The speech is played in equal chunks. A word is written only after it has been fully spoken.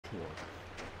sure.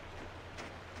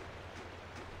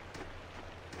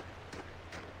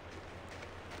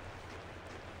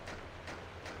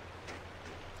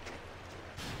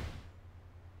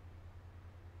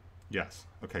 Yes.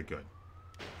 Okay, good.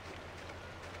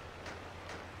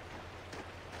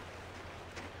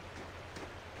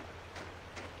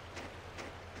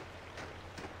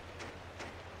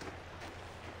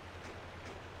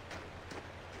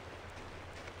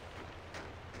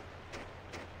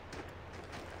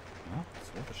 Well,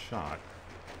 it's worth a shot.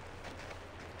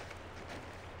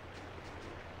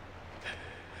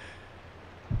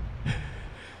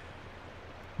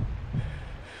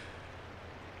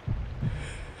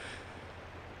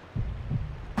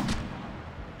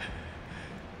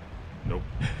 Nope.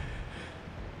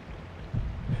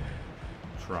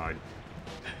 Tried.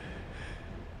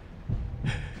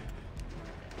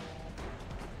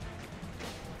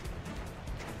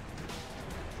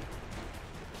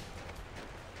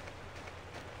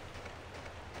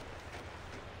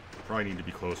 Probably need to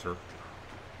be closer.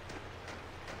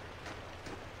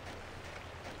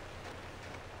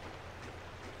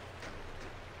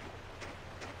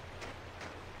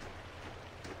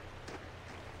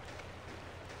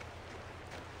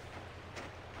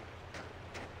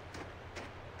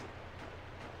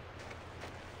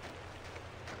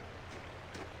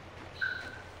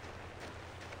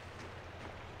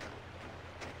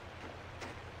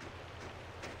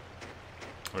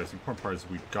 Alright, so the important part is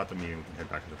we got the meeting, we can head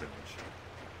back to the village.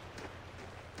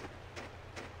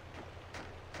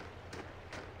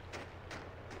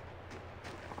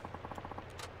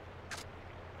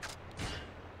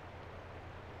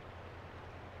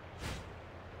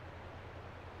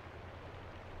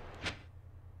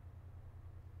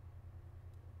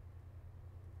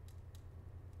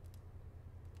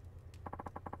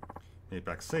 Made it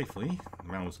back safely. The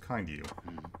man was kind to you.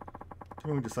 Tell me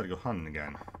when we decide to go hunting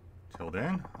again. Till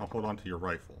then, I'll hold on to your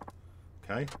rifle.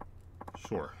 Okay?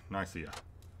 Sure. Nice of ya.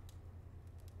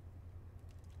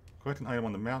 Collect an item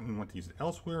on the mountain. Want to use it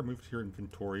elsewhere? Move it to your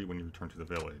inventory when you return to the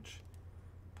village.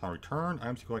 Upon return,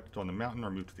 items you collected on the mountain are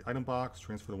moved to the item box.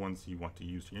 Transfer the ones you want to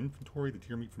use to your inventory. The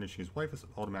deer meat furnishing his wife is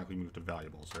automatically moved to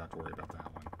valuable, so you don't have to worry about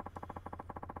that one.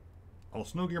 All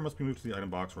snow gear must be moved to the item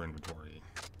box or inventory.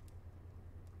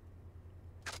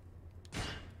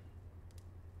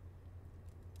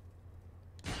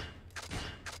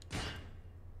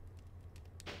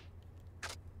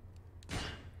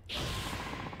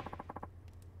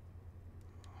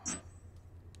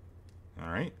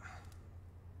 Alright.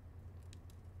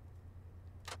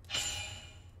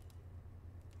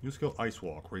 New skill Ice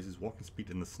Walk. Raises walking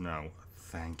speed in the snow.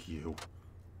 Thank you.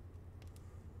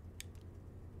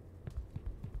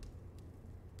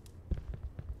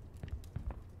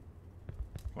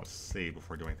 I'll save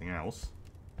before I do anything else.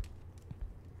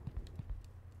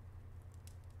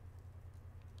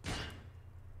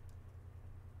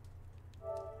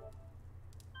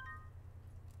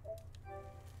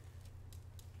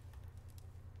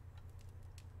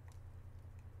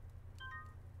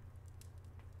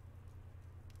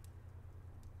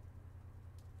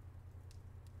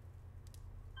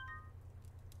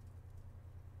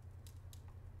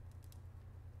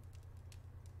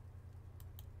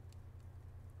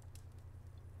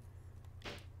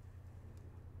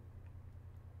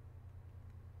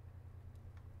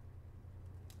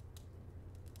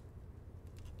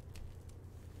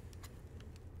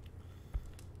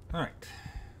 All right.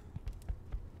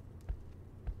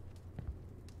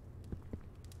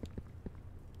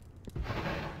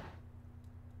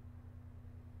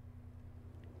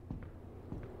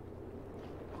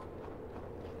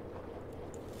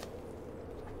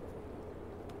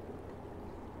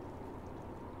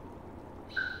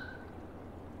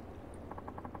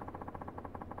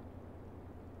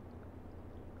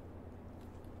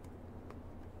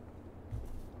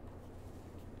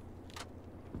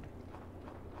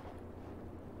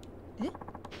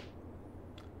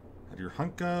 How'd your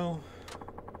hunt go?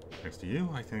 Thanks to you,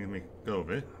 I think I can make a go of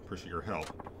it. Appreciate your help.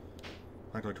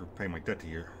 I'd like to repay my debt to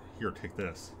you. Here, take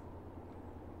this.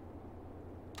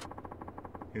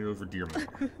 Hand it over deer meat.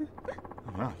 Oh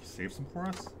wow, you saved some for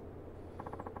us?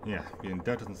 Yeah, being in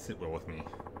debt doesn't sit well with me.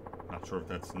 Not sure if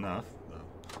that's enough,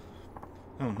 though.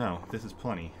 Oh no, this is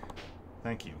plenty.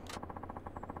 Thank you.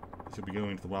 This will be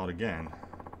going into the wild again.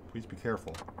 Please be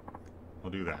careful.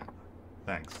 I'll do that.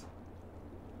 Thanks.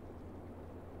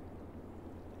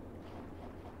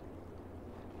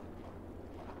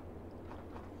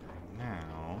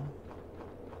 Now,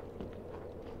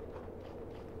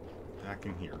 back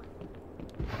in here.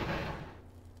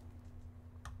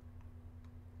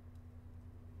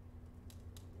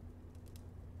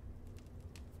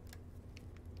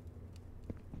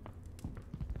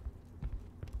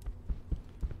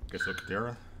 Guess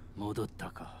Okadera? 戻っ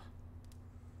たか。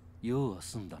用は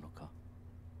済んだのか。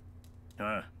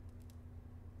ああ。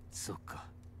そっか。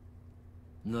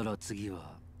なら次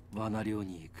は罠猟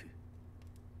に行く。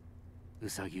ウ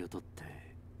サギを取って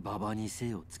馬場に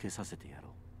精をつけさせてやろ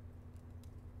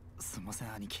う。すいませ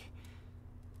ん兄貴、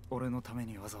俺のため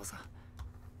にわざわざ。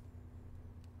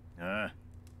ああ、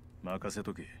任せ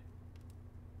とけ。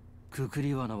くく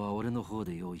り罠は俺の方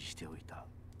で用意しておいた。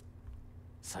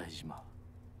冴島、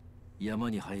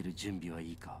山に入る準備は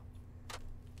いいか。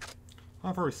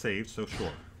 I've already saved, so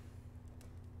sure.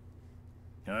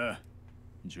 ああ、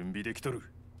準備できとる。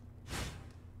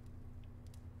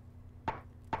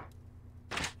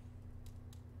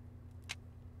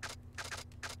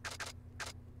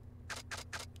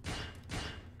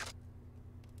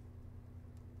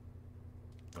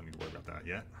Don't need to worry about that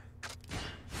yet.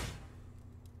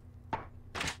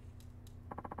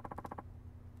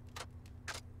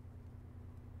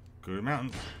 Go to the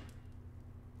mountain.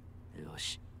 よ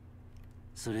し、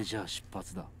それじゃあ出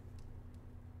発だ。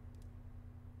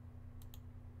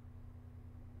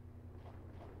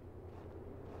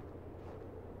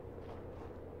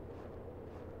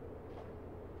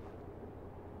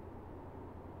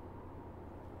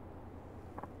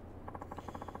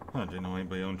Huh, didn't know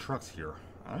anybody owned trucks here.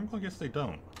 I'm gonna guess they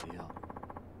don't. いや、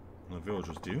 The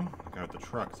villagers do. The guy with the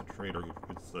truck is a trader who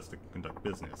visits us to conduct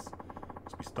business.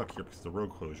 Must be stuck here because of the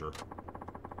road closure.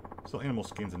 Sell animal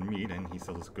skins and meat, and he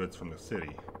sells us goods from the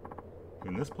city.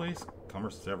 In this place,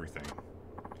 commerce is everything.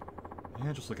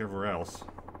 Yeah, just like everywhere else.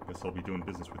 Guess I'll be doing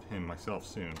business with him myself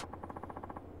soon.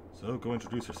 So go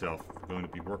introduce yourself. If you're going to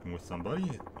be working with somebody,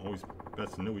 always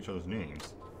best to know each other's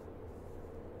names.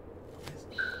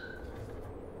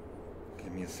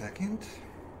 Give me a second.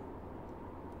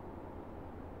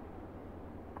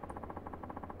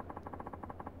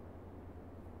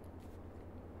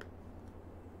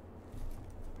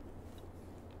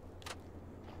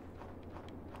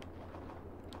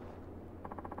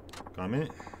 Got a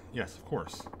minute? Yes, of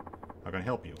course. How can I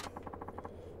help you?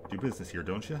 Do business here,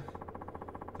 don't you?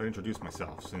 I'd introduce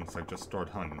myself, since I've just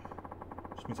started hunting.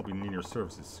 Which means I'll be needing your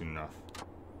services soon enough.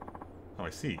 Oh, I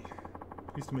see.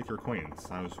 Pleased to make your acquaintance.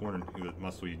 I was wondering who the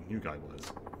muscly new guy was.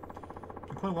 It's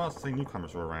been quite a while since any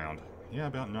newcomers were around. Yeah,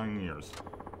 about 9 years.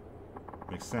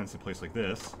 Makes sense in a place like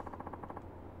this.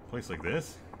 A place like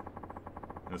this?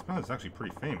 And this mountain is actually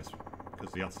pretty famous because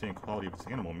of the outstanding quality of its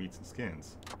animal meats and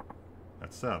skins.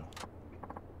 That's so.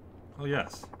 Oh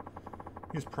yes.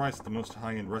 He's priced at the most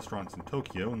high-end restaurants in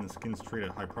Tokyo, and the skins trade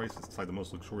at high prices inside the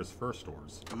most luxurious fur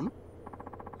stores. Hmm?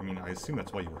 I mean, I assume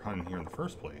that's why you were hunting here in the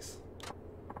first place.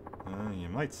 You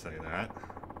might say that.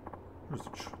 It was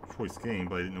a choice game,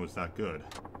 but I didn't know it was that good.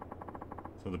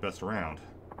 So the best around.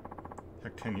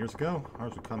 Heck, 10 years ago,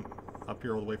 ours would come up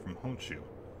here all the way from Honshu.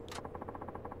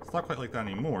 It's not quite like that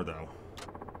anymore, though.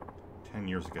 10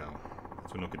 years ago.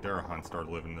 That's when Okadera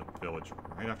started living in the village,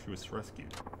 right after he was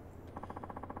rescued.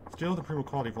 Still, the premium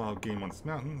quality of wild game on this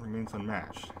mountain remains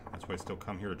unmatched. That's why I still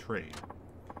come here to trade.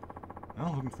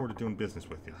 Well, looking forward to doing business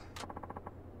with you.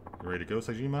 You ready to go,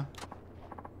 Saejima?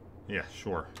 Yeah,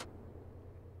 sure.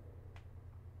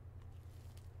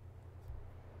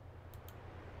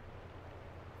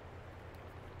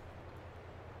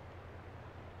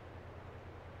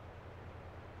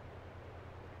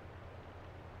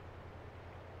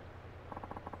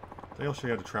 Today I'll show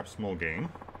you how to trap small game.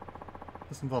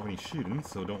 Doesn't involve any shooting,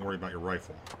 so don't worry about your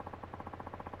rifle.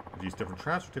 We'll use different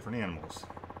traps for different animals.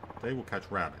 Today we'll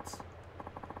catch rabbits.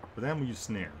 For them, we use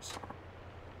snares.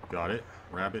 Got it?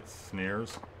 Rabbits,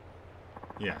 snares.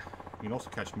 Yeah, you can also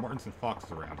catch martins and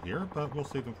foxes around here, but we'll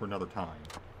save them for another time.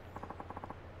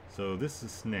 So this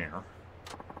is snare.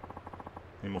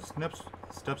 Animal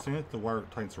steps in it, the wire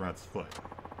tightens around its foot.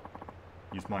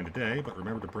 Use mine today, but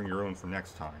remember to bring your own for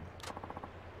next time.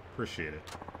 Appreciate it.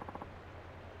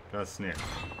 Got a snare.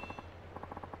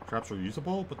 Traps are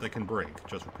usable, but they can break.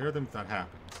 Just repair them if that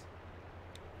happens.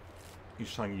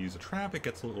 Each time you use a trap, it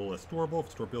gets a little less durable. If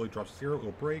its durability drops to 0, it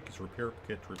will break. Use a repair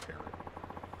kit to repair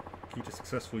it. Key to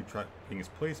successfully trapping its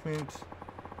placement.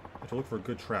 I have to look for a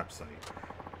good trap site.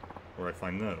 Where I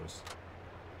find those.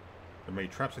 There are many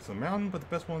trap sites on the mountain, but the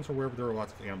best ones are wherever there are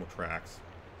lots of animal tracks.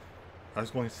 I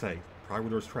was going to say, probably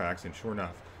where there's tracks, and sure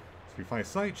enough. So if you find a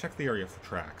site, check the area for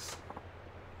tracks.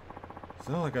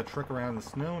 So I gotta trek around in the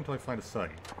snow until I find a site.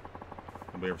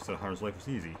 Nobody ever said a hunter's life was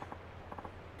easy.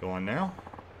 Go on now.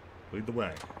 Lead the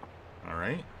way.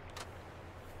 Alright?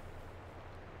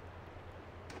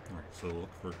 Alright, so look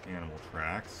for animal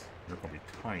tracks. They're gonna be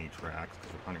tiny tracks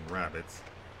because we're hunting rabbits.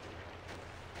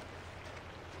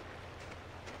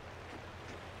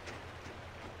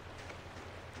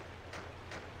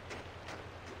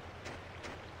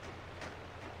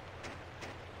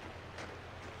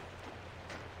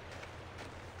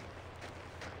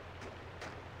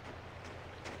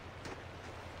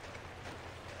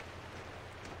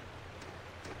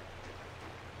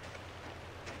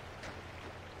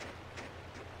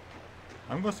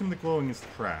 I'm going to assume the glowing is the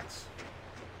tracks.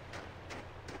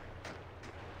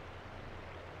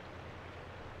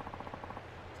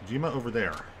 Kojima over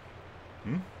there.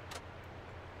 Hmm?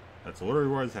 That's literally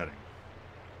where I was heading.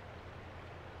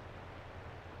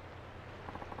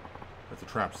 That's a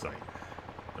trap site.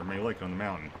 There may like it on the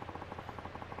mountain.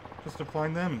 Just to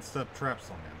find them and set up traps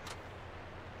on them.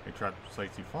 Any trap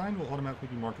sites you find will automatically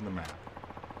be marked on the map.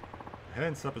 Head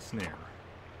and set up a snare.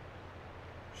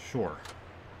 Sure.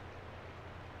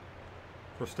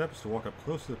 First step is to walk up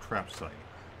close to the trap site.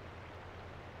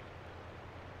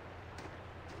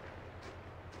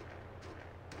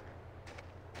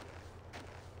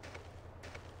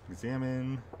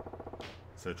 Examine.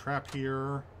 Set a trap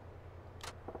here.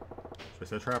 Should I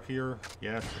set a trap here?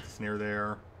 Yes, put the snare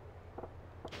there.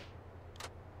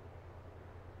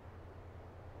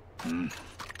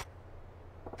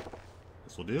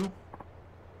 This will do.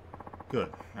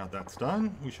 Good. Now that that's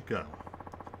done, we should go.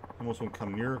 Almost won't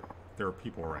come near if there are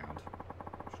people around.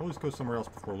 Should always go somewhere else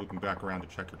before looping back around to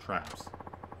check your traps.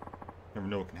 Never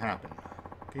know what can happen.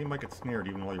 Game might get snared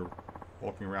even while you're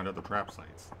walking around other trap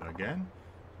sites. Then again,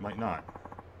 might not.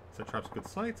 Set traps at good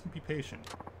sites and be patient.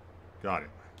 Got it.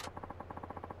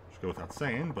 Should go without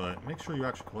saying, but make sure you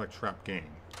actually collect trap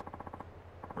game.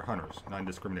 We're hunters, not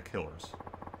indiscriminate killers.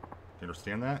 Do you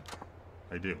understand that?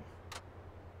 I do.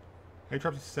 Any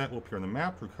traps you set will appear on the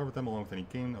map. Recover them along with any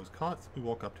game that was caught, so we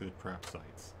walk up to the trap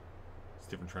sites. It's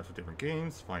different traps with different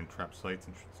games. Find trap sites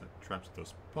and set traps at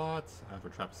those spots. After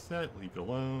a trap set, leave it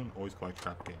alone. Always collect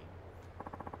trap game.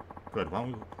 Good. Why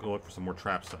don't we go look for some more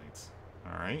trap sites?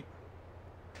 Alright.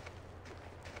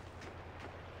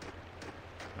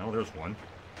 Oh, there's one.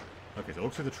 Okay, so it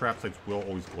looks like the trap sites will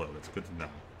always glow. That's good to know.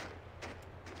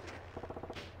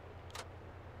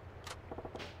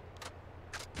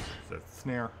 Set the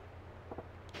snare.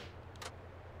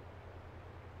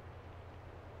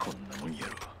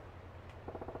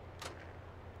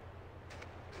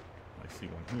 I see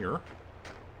one here.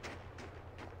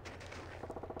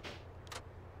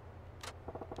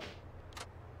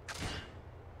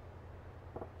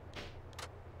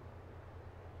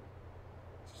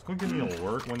 It's going to give me an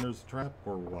alert when there's a trap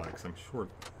or what, because I'm sure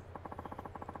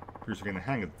you're getting the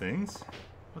hang of things.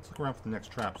 Let's look around for the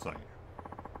next trap site.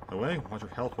 By the way, watch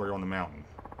your health while you're on the mountain.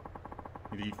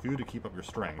 You need to eat food to keep up your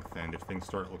strength, and if things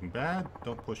start looking bad,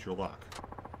 don't push your luck.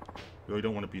 You really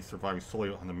don't want to be surviving solely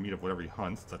on the meat of whatever he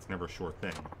hunts. That's never a sure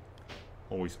thing.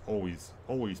 Always, always,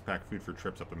 always pack food for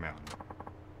trips up the mountain.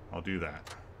 I'll do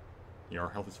that. Yeah, our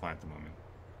health is fine at the moment.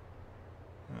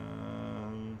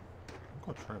 I'm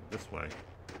going to try it this way.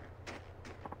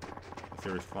 This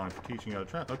area's fine for teaching you how to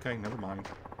trap. Okay, never mind.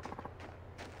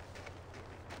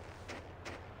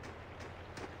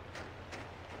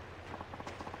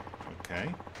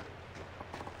 Okay.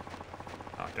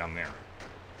 Ah, down there.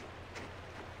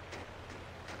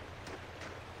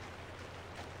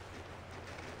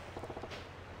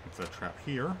 It's a trap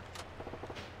here.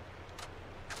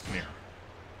 Snare.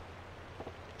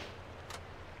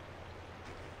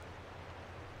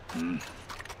 This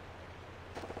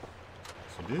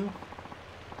will do.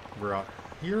 We're out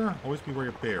here. Always be wary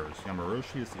of bears.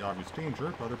 Yamaroshi is the obvious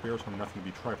danger, but other bears are nothing to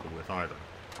be trifled with either.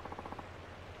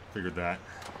 Figured that.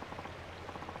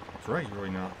 That's right, you really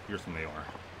know how fearsome they are.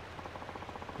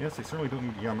 Yes, they certainly don't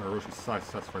need Yamaroshi's size to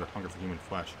satisfy their hunger for human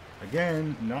flesh.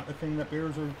 Again, not the thing that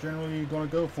bears are generally going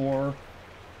to go for.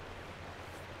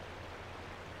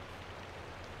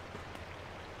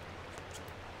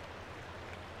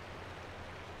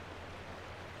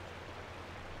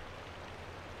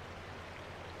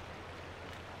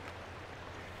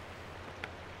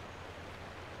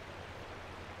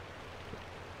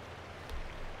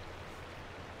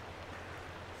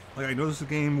 Like, I know this is a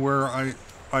game where I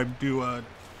do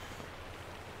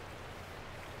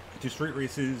street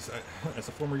races as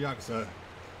a former Yakuza,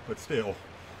 but still.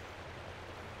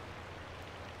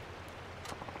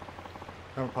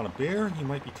 Come upon a bear, you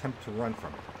might be tempted to run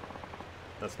from it.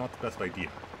 That's not the best idea.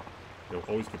 They'll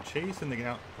always give chase and they can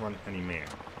outrun any man.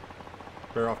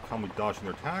 Better off calmly dodging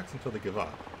their attacks until they give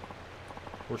up.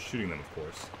 Or shooting them, of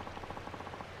course.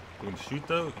 When you shoot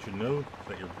though, you should know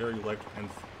that your very life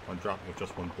depends on dropping with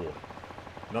just one bullet.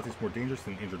 Nothing's more dangerous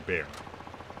than an injured bear.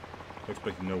 I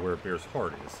expect you to know where a bear's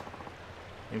heart is.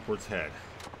 Aim for its head.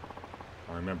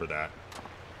 I'll remember that.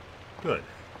 Good.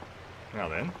 Now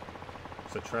then,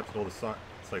 set traps at all the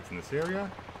sites in this area.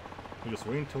 You just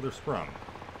wait until they're sprung.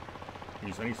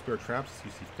 Use any spare traps as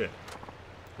you see fit.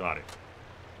 Got it.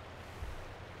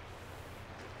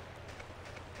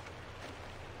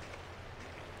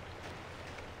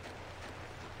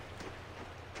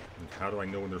 And how do I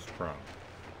know when they're sprung?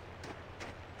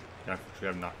 You actually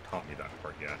have not taught me that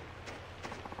part yet.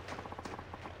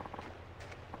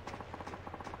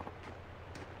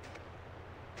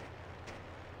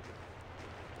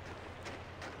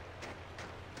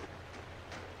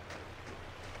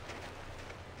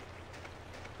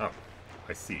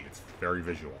 I see. It's very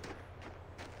visual.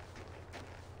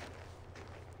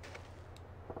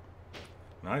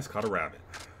 Nice, caught a rabbit.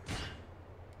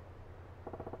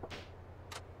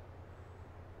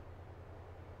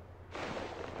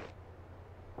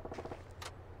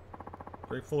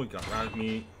 Grateful, you got rabbit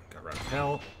meat, got rabbit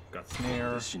pelt, got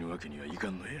snare. 死ぬわけにはいか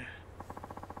んのや。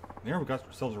 There we got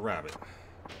ourselves a rabbit.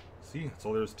 See, that's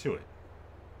all there is to it.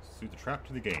 Suit the trap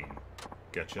to the game.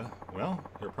 Getcha. Well,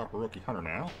 you're a proper rookie hunter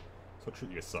now, so I'll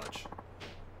treat you as such.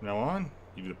 From now on,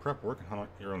 you do the prep work and hunt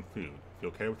your own food. You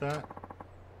okay with that?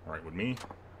 Alright with me?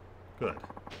 Good.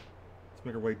 Let's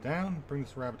make our way down and bring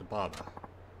this rabbit to Baba.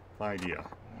 Fine idea.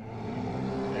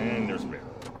 And there's a bear.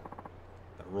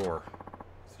 That roar.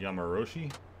 Is it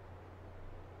Yamaroshi?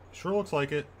 Sure looks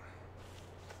like it.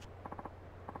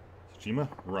 Tsushima,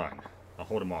 run. I'll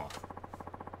hold him off.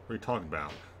 What are you talking about?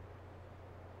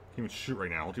 Can't even shoot right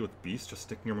now. I'll deal with the beast. Just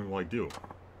stick near me while I do.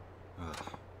 Ugh.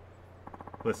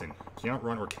 Listen, you can't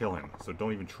run or kill him, so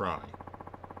don't even try.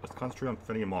 Let's concentrate on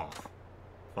fending him off.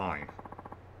 Fine.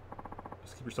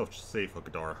 Just keep yourself safe,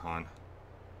 Okadara-han.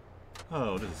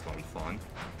 Oh, this is gonna be fun.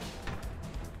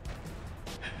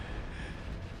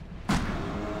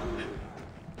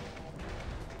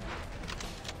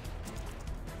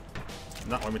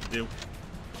 Not what I meant to do.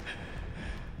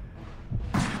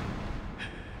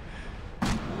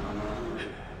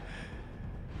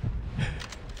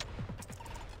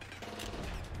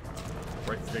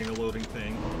 Right, getting the loading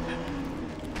thing.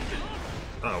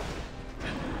 Oh.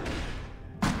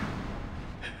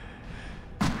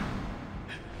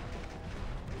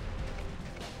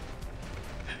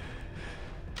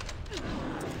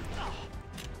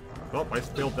 Well, I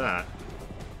failed that.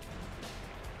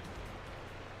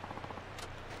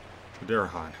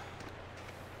 Okadara-han.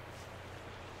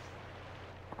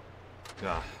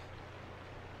 Yeah.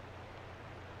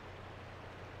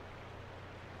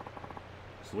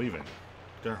 Just leaving.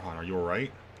 Okadara-han, are you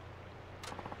alright?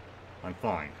 I'm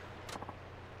fine.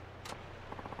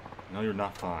 No, you're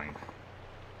not fine.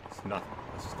 It's nothing.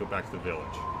 Let's just go back to the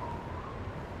village.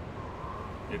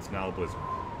 It's now a blizzard.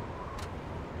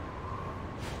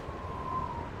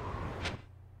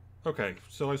 Okay,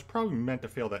 so I was probably meant to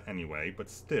fail that anyway, but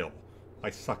still,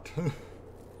 I sucked.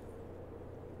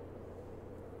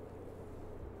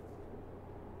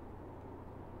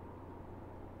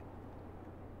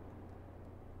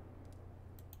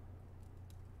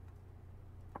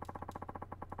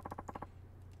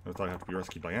 I thought I'd have to be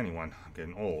rescued by anyone. I'm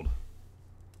getting old.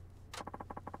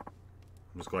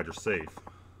 I'm just glad you're safe.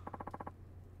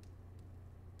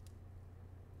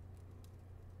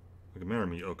 Look at marry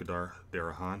me,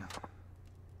 Okadara-han.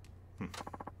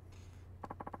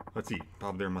 Let's eat.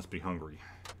 Bob there must be hungry.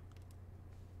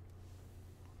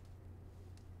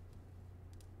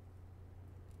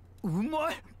う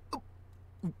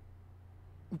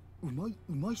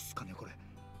まいっすかねこれ。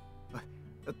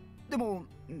でも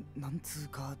なんつう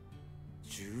か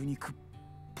牛肉っ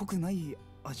ぽくない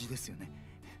味ですよね。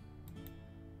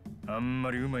あん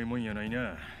まりうまいもんやない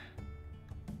な。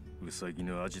ウサギ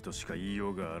の味としか言い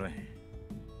ようがあらへん。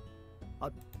あ、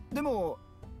でも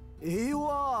栄養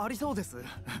はありそうです。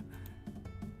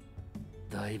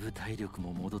だいぶ体力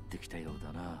も戻ってきたよう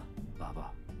だな、バ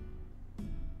バ。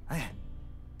え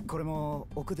え、これも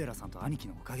奥寺さんと兄貴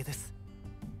のおかげです。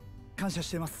感謝し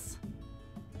てます。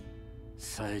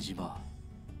冴島、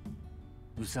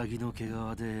ウサギの毛皮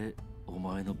でお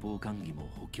前の防寒着も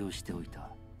補強しておいた。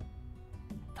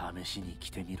試しに着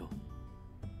てみろ。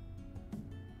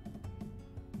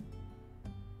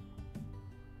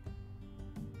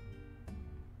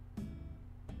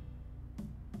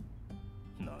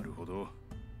なるほど。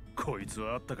こいつ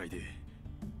はあったかいで。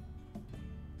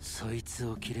そいつ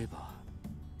を着れば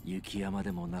雪山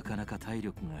でもなかなか体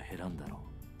力が減らんだろ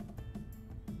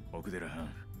う。奥寺藩、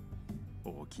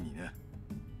おおきにな。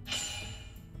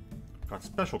Got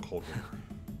special cold wear.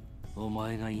 お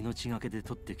前が命がけで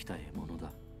取ってきた獲物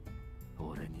だ。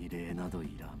俺に礼など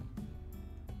いらん。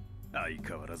相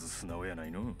変わらず素直やな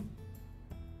いの。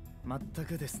まった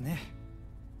くですね。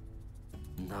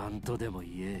なんとでも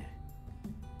言え。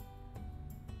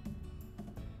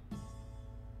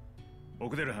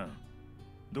奥寺藩、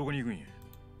どこに行くんや。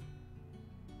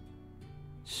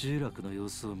集落の様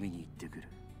子を見に行ってくる。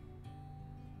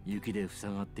雪で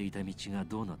塞がっていた道が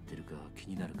どうなってるか気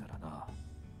になるからな。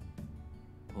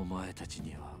お前たち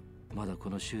にはまだこ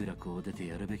の集落を出て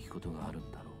やるべきことがある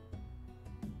んだろ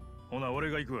う。ほな俺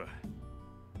が行くわ。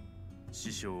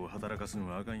師匠を働かすの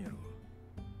はあかんやろ。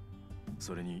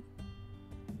それに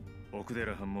奥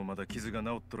寺藩もまだ傷が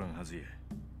治っとらんはずや。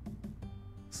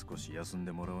少し休ん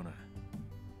でもらおうな。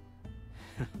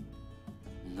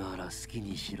なら好き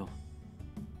にしろ。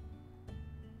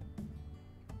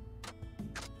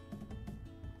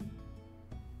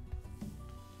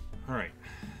Alright.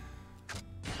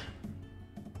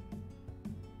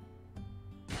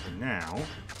 So now...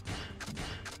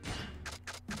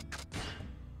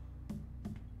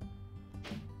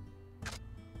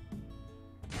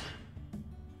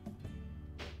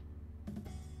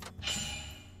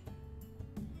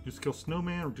 Just kill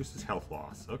Snowman, reduces health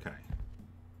loss. Okay.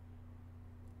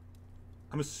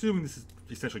 I'm assuming this is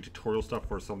essentially tutorial stuff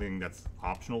for something that's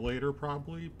optional later,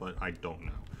 probably, but I don't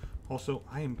know. Also,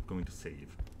 I am going to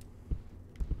save.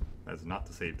 That is not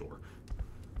the save door.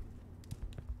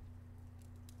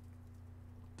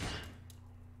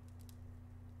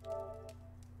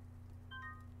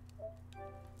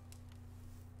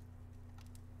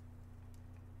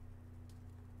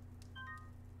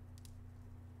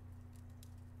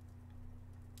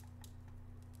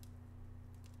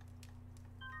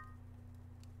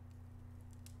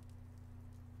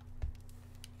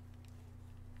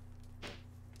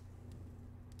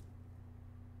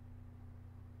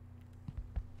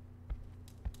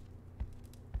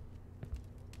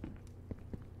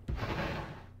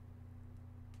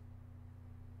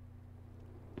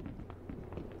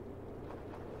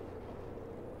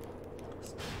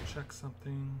 Check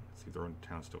something. See if they're in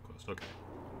town still closed. Okay.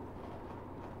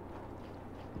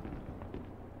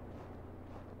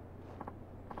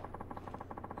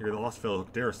 You're the lost fellow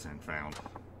Darrison found.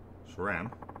 Sure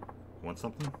am. Want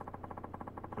something?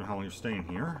 I don't know how long you're staying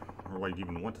here, or why you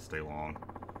even want to stay long.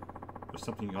 There's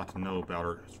something you ought to know about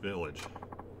our village.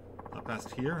 Up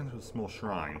past here, there's a small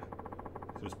shrine.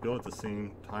 It was built at the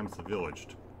same time as the village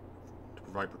to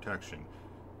provide protection.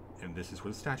 And this is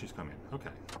where the statues come in.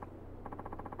 Okay.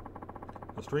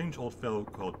 A strange old fellow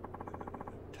called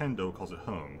Tendo calls it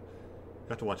home. You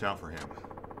have to watch out for him.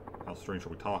 How strange are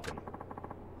we talking?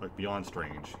 Like beyond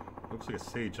strange. Looks like a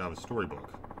sage out of a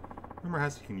storybook. Rumor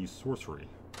has it he can use sorcery.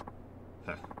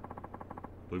 Heh.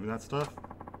 Believe in that stuff?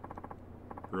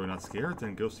 If you're really not scared?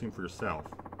 Then go see him for yourself.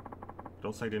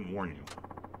 Don't say I didn't warn you.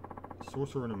 A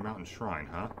sorcerer in a mountain shrine,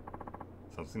 huh?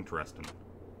 Sounds interesting.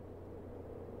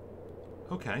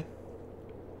 Okay.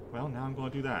 Well, now I'm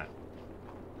going to do that.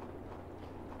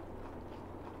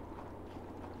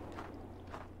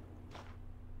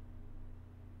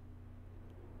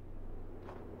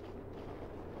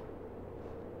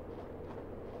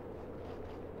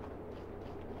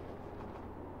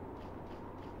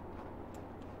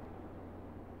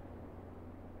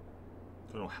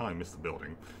 I don't know how I missed the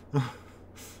building. This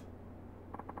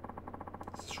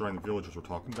is the shrine the villagers were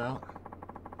talking about.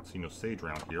 See no sage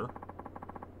around here.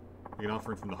 Make an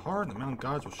offering from the heart, and the mountain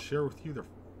gods will share with you their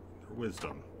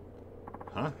wisdom.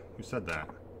 Huh? Who said that?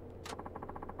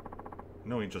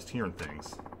 No, ain't just hearing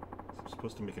things. I'm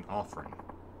supposed to make an offering.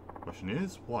 Question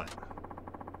is, what?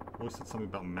 Always said something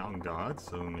about mountain gods,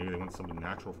 so maybe they want something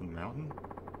natural from the mountain?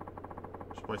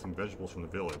 Should buy some vegetables from the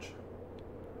village.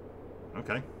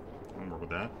 Okay. I'll work with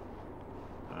that.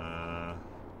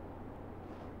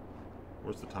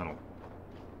 Where's the tunnel?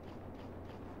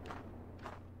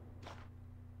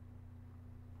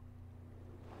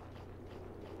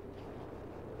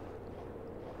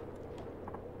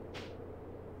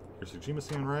 Here's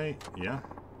Sujima-san, right? Yeah?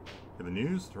 Hear the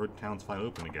news? The road to town's finally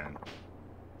open again.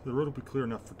 So the road will be clear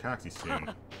enough for taxis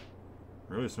soon.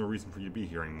 Really, there's no reason for you to be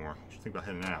here anymore. You should think about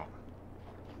heading out.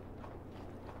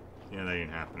 Yeah, that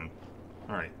ain't happening.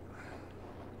 Alright.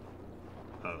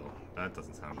 Uh-oh, that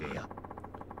doesn't sound good.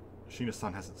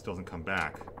 Nishina-san still hasn't come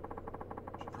back.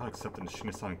 Should probably accept that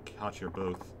Nishina-san and Kachi are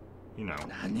both, you know.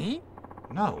 Nani?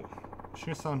 No.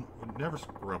 Nishina-san would never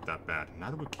screw up that bad.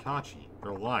 Neither would Kachi.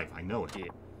 They're alive, I know it. Yeah.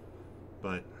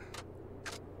 But...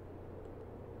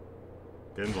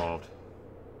 get involved.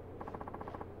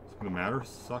 Something the matter,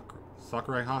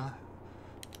 Sakurai-han?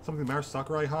 Something the matter,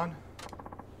 Sakurai-han?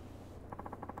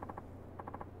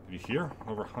 Did you hear?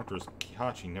 Over hunters,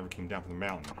 Kihachi never came down from the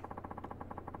mountain.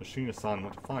 Nishina-san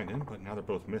went to find him, but now they're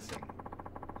both missing.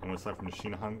 Anyone aside from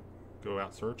Nishina-han go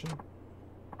out searching?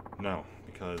 No,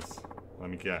 because, let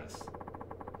me guess,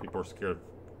 people are scared of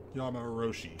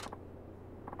Yamaoroshi.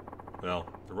 Well,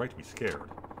 they're right to be scared.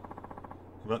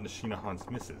 What about Nishina-han's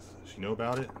missus? Does she know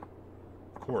about it?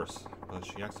 Of course, but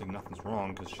she acts like nothing's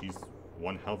wrong because she's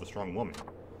one hell of a strong woman.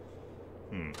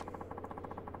 Any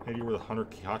idea where the hunter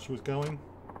Kihachi was going?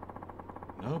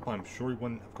 No, but I'm sure he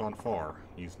wouldn't have gone far.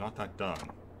 He's not that dumb.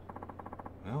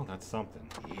 Well, that's something.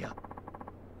 Yeah.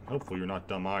 Hopefully you're not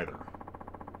dumb either.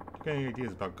 Don't get any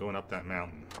ideas about going up that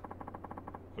mountain.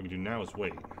 What we can do now is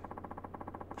wait.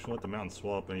 We should let the mountain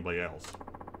swallow up anybody else.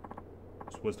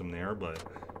 There's wisdom there, but...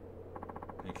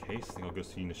 in any case, I think I'll go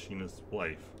see Nishina's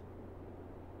wife.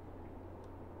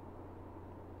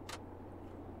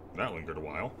 That lingered a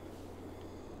while.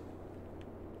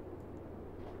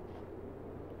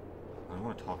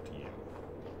 want to talk to you.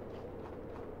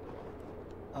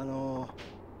 Uh,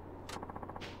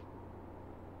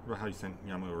 About how you sent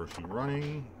Yamaoroshi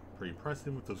running. Pretty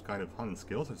impressive with those kind of hunting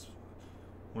skills. I just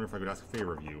wonder if I could ask a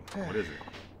favor of you. What is it?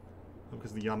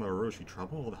 Because of the Yamaoroshi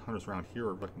trouble, all the hunters around here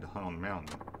are looking to hunt on the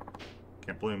mountain.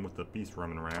 Can't blame them with the beast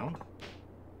roaming around.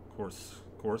 Of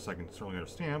course, I can certainly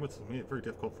understand, but it's made it very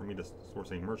difficult for me to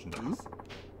source any merchandise.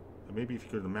 But maybe if you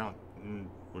go to the mountain,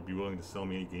 would be willing to sell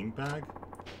me any game bag?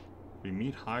 Maybe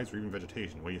meat, hides, or even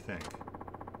vegetation. What do you think?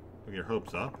 Don't get your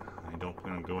hopes up. I don't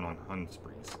plan on going on hunting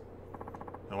sprees.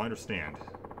 Now, I understand.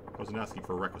 I wasn't asking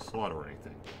for a reckless slaughter or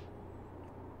anything.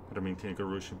 I to maintain a good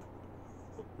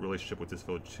relationship with this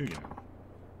village too, you know.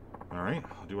 Alright,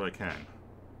 I'll do what I can.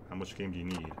 How much game do you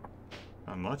need?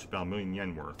 Not much, about 1,000,000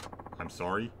 yen worth. I'm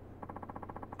sorry?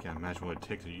 Can't imagine what it'd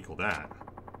take to equal that.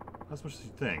 Not as much as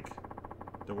you think.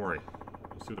 Don't worry.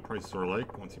 We'll see what the prices are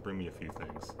like once you bring me a few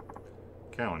things.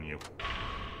 Count on you.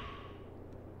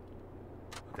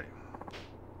 Okay.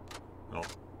 Well,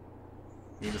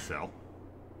 need to sell.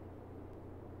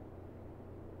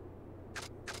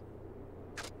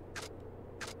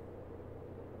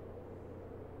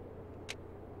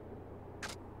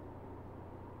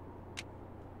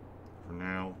 For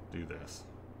now, do this.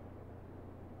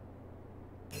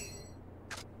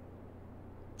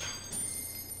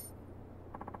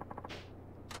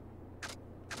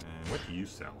 And what do you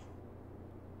sell?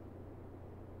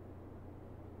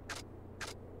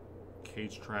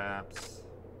 Cage traps,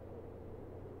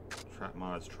 trap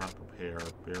mods, trap repair,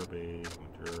 bear bait,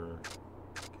 winter,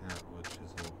 catwood,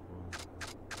 chisel.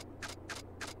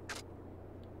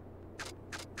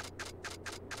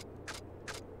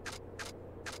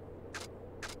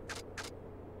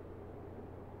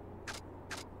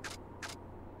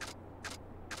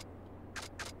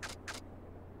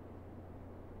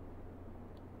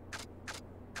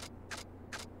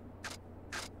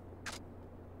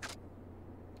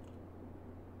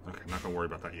 Okay, I'm not gonna worry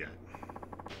about that yet.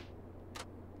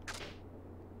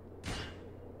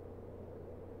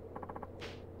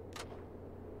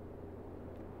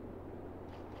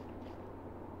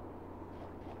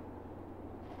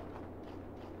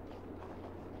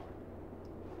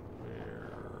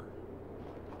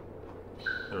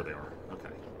 There they are. Okay.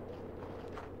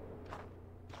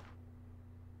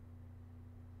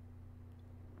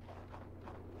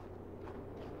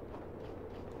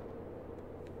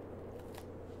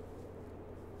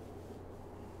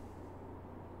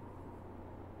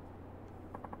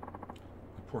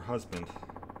 My poor husband.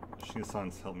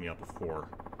 Shina-san's helped me out before.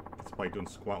 Despite doing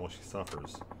squat while she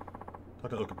suffers.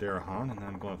 Talk to Okadera-han, and then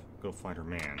I'm going to go find her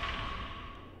man.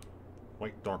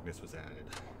 White darkness was added.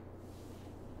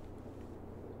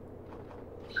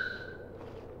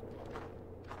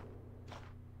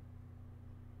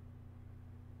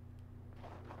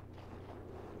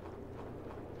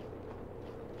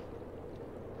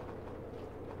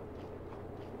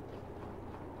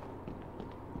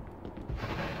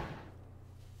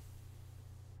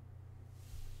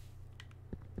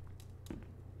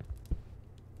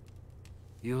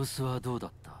様子はどうだ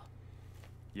った？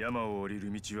山を降り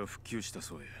る道は復旧した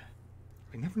そうや。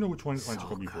I never know which one's going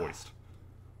to be voiced.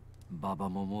 馬場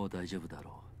ももう大丈夫だろ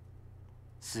う。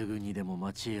すぐにでも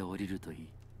町へ降りるといい。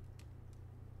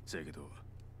せやけど、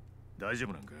大丈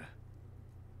夫なんか？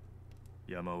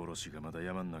山おろしがまだ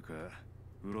山ん中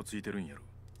うろついてるんやろ。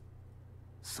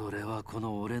それはこ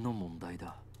の俺の問題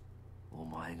だ。お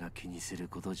前が気にする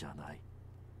ことじゃない。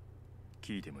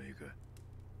聞いてもいいか？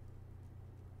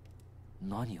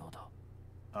何をだ？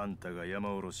あんたが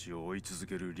山おろしを追い続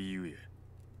ける理由や。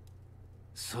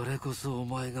それこそお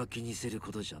前が気にする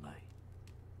ことじゃない。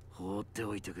放って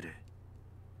おいてくれ。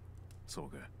そう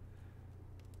か。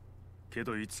け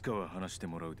どいつかは話して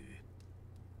もらうで。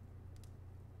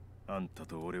あんた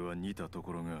と俺は似たと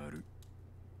ころがある。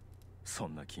そ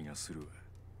んな気がするわ。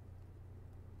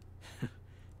好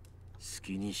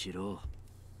きにしろ。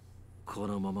こ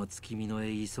のまま月見の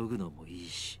へ急ぐのもいい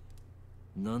し、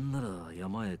なんなら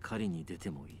山へ狩りに出て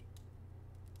もいい。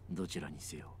どちらに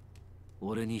せよ、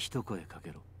俺に一声か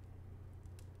けろ。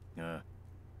ああ。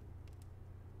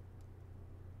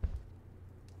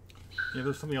Yeah,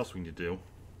 there's something else we need to do.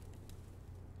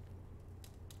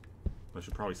 I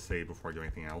should probably save before I do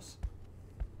anything else.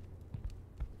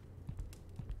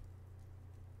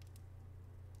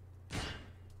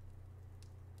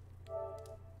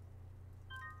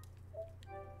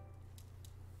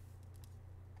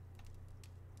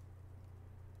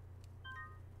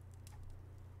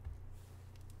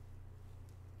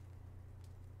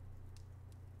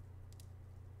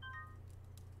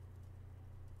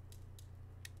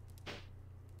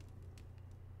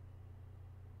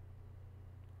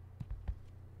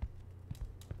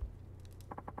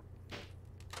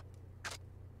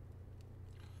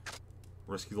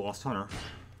 Rescue the lost hunter.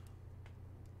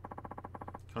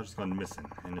 Kachi's gone missing,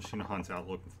 and Nishina Han's out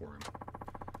looking for him.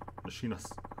 Nishina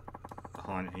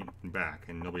Han ain't back,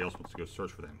 and nobody else wants to go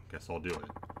search for them. Guess I'll do it.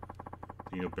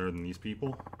 Do you know better than these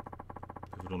people?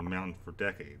 They've been on the mountain for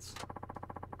decades.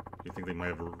 Do you think they might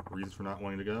have a reason for not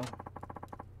wanting to go?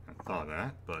 I thought of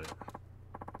that, but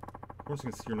of course I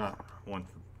can see you're not one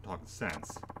for talking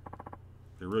sense.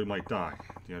 They really might die.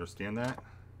 Do you understand that?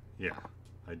 Yeah,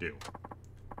 I do.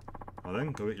 Well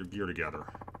then, go get your gear together.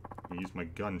 You use my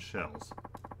gun and shells.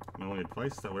 My only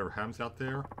advice is that whatever happens out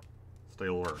there, stay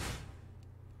alert.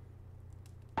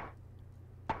 Might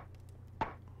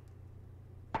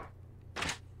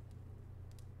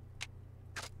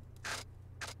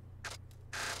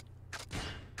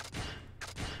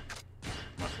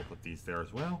as well put these there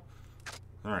as well.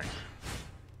 Alright.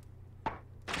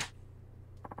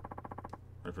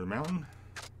 Ready for the mountain?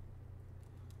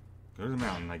 Go to the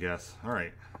mountain, I guess.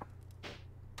 Alright.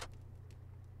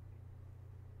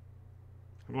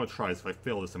 I'm going to try this. If I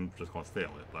fail this, I'm just going to fail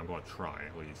it. But I'm going to try,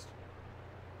 at least.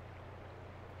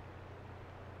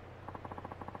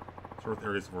 Sort of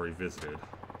areas I've already visited.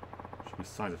 Should be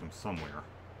signs of him somewhere.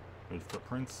 Maybe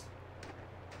footprints?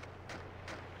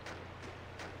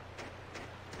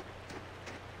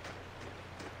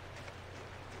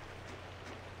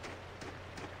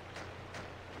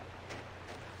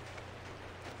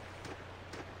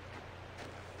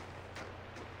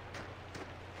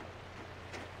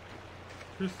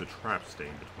 Here's the trap stay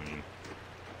in between.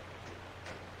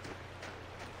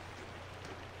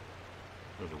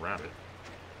 There's a rabbit.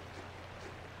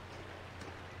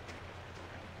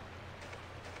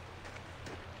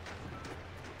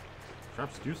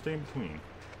 Traps do stay in between.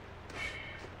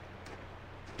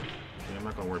 Okay, I'm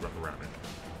not gonna worry about the rabbit.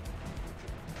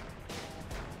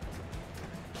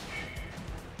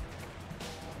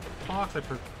 The fox I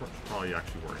should probably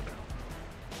actually worry about.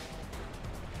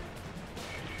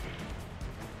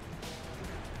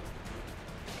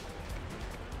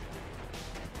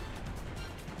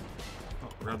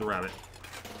 Grab the rabbit.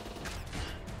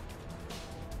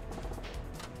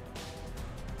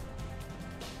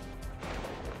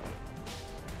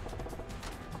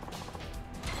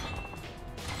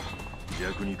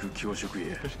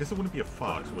 I guess it wouldn't be a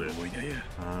fox, would it?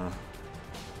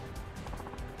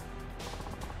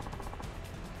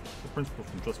 The principle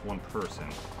from just one person.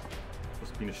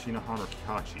 Must be Nishina Han or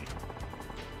Kachi.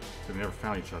 They never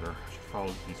found each other. I should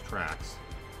follow these tracks.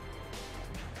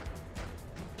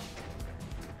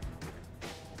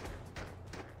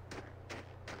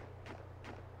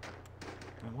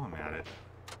 While I'm at it.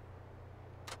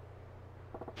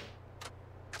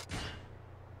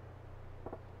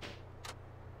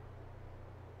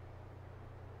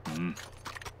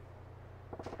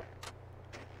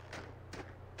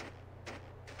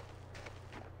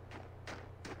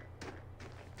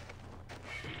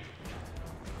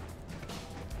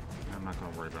 I'm not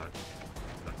going to worry about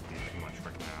that being too much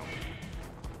right now.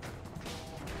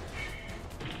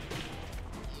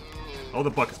 Oh, the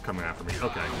buck is coming after me.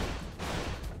 Okay.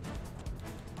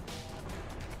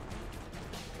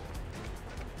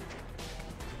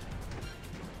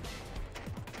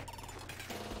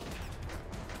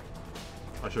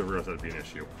 I should have realized that would be an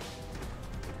issue.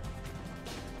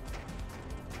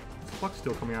 Is the buck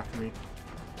still coming after me?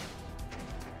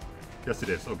 Yes, it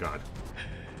is. Oh, God.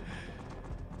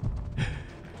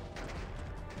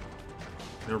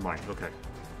 Never mind. Okay.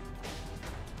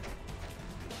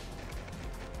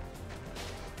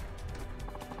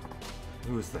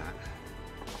 Who is that?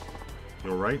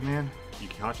 You alright, man?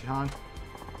 Yukihachi-han?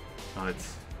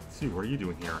 It's you. What are you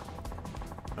doing here?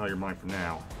 Oh, you're mine for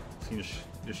now. Seen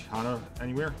Nishihana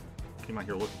anywhere? Came out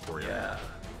here looking for you. Yeah.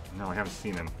 No, I haven't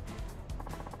seen him.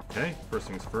 Okay, first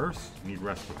things first, you need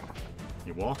rescuing.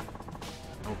 You walk?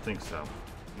 I don't think so.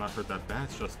 I'm not hurt that bad,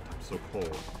 it's just I'm so cold.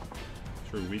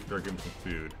 It's really weak, better give him some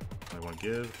food. I want to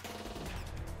give.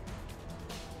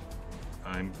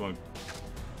 I'm going.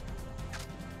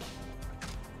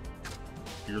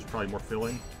 Beer's probably more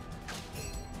filling.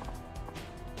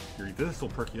 If you eat this, it'll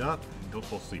perk you up. And don't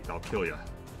fall asleep, I'll kill you.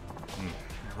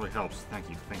 That really helps. Thank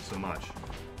you. Thanks so much.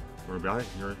 Worry about it,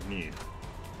 you're in need.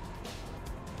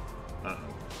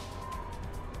 Uh-oh.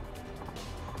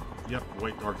 Yep,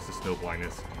 white darkness is snow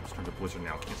blindness. I'm just turned to blizzard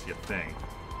now, can't see a thing.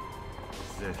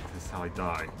 This is it. This is how I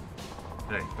die.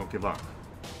 Hey, don't give up.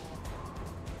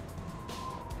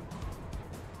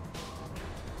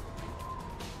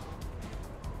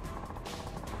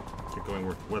 Get going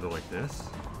with weather like this.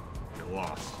 Get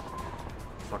lost.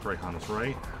 Sakura Han was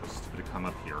right. I was stupid to come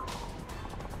up here.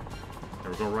 Okay,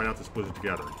 we're going right out this blizzard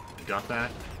together. You got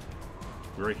that?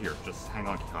 We're right here. Just hang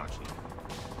on, Kikachi.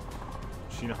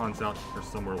 Shinohan's out here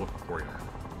somewhere looking for you.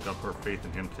 You got to put our faith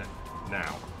in him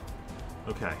now.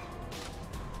 Okay.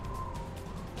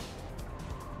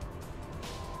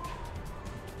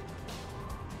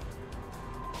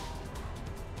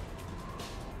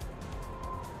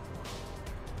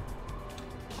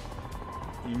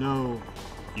 You know,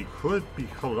 you could be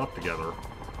huddled up together,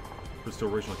 but still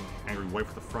raging like an angry wife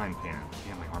with a frying pan.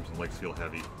 Damn, my arms and legs feel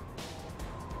heavy.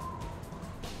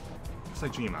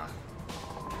 Saejima.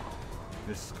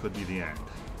 This could be the end.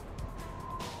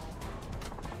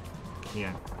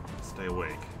 Can't stay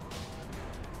awake.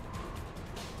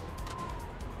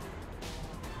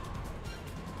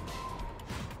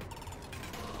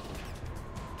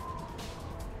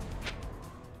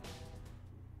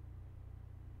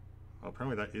 Well,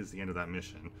 apparently that is the end of that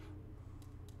mission.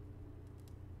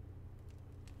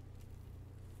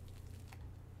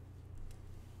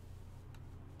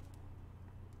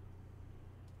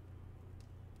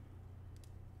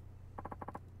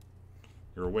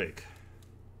 You're awake.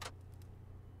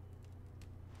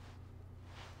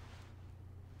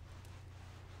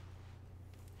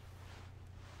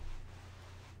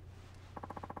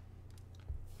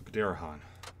 Look at Darahan.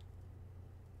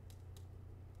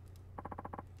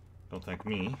 Don't thank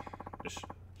me.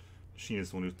 She is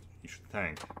the one who you should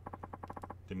thank.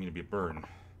 Didn't mean to be a burden.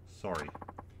 Sorry.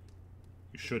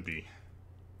 You should be.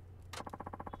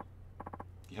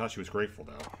 Yahashi was grateful,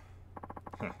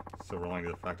 though. Silver lining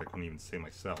to the fact I couldn't even say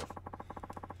myself.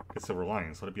 Good silver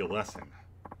linings, let it be a lesson.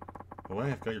 Well,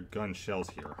 I've got your gun and shells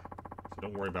here, so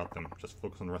don't worry about them. Just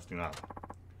focus on resting up.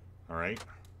 Alright?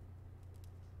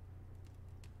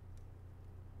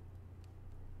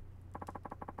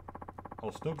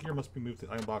 All snow gear must be moved to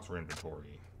the item box or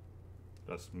inventory.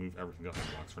 Just move everything to the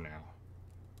item box for now.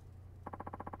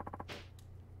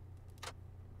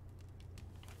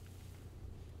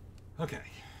 Okay.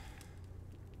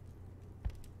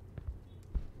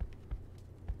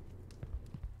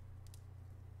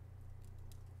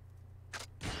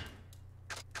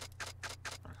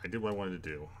 I did what I wanted to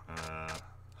do.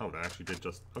 Oh, that actually did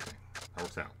just... Okay, that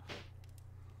works out.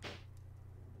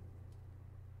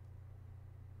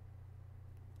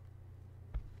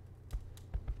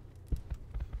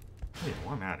 Hey,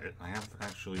 while I'm at it, I have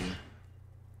actually...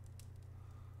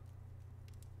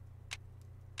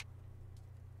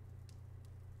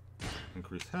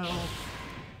 Increase health.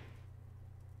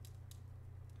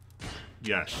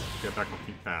 Yes, get back on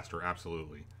feet faster,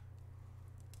 absolutely.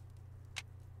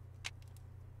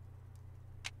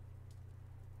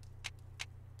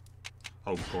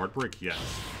 Oh, guard break, yes.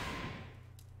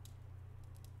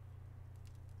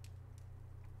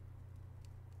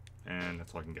 And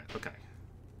that's all I can get. Okay.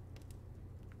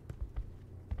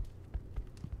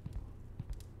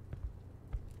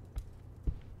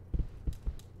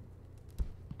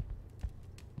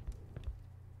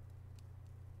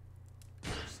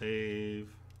 Save.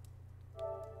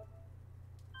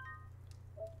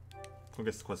 I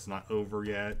guess the quest is not over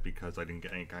yet because I didn't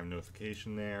get any kind of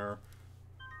notification there.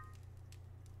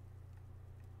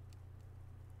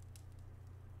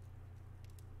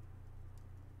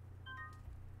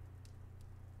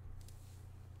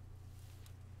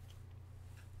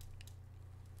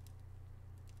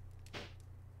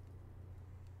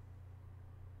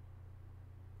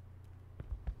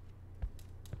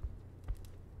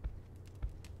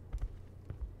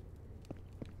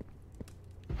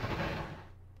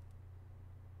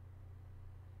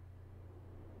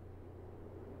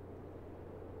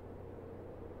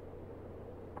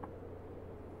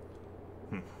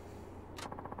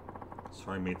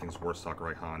 Sorry I made things worse,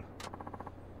 Sakurai-han.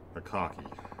 They're cocky.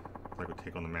 Like we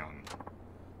take on the mountain.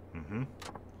 Mm-hmm.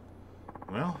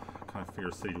 Well, I kind of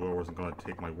figured City Dweller wasn't going to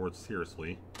take my words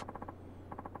seriously.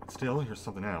 But still, here's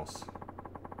something else.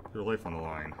 Your life on the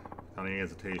line, without any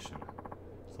hesitation.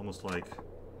 It's almost like...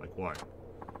 Like what?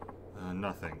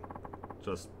 Nothing.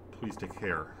 Just, please take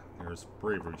care. There's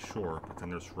bravery, sure, but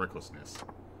then there's recklessness.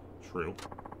 True.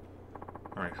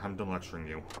 Alright, I'm done lecturing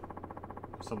you.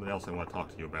 There's something else I want to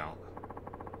talk to you about.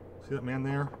 See that man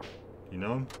there? Do you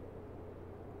know him?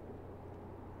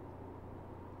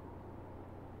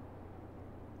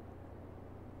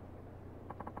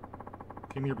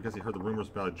 Came here because he heard the rumors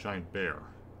about a giant bear.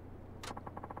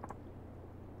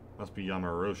 Must be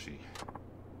Yamaroshi.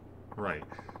 Right.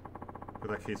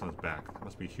 Look at that case on his back. There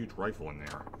must be a huge rifle in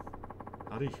there.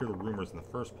 How did he hear the rumors in the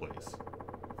first place?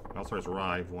 Outsiders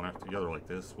arrive one after the other like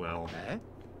this, well...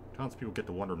 Townspeople get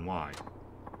to wondering why.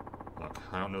 Look,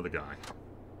 I don't know the guy.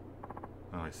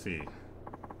 Oh, I see.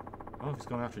 Well, if he's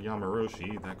going after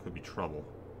Yamaroshi, that could be trouble.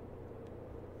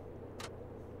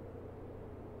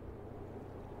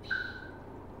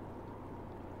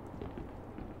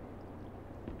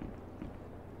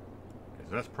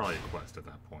 that's probably a quest at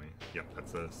that point. Yep,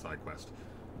 that's a side quest.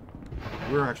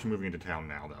 We're actually moving into town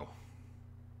now, though.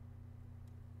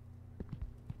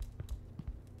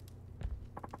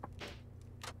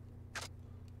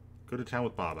 Go to town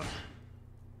with Baba.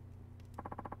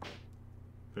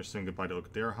 Finish saying goodbye to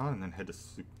Okudera-han and then head to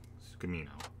Sukamino.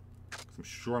 I'm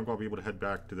sure I'm going to be able to head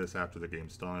back to this after the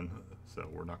game's done, so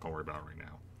we're not going to worry about it right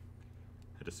now.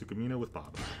 Head to Sukamino with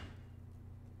Baba.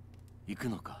 行く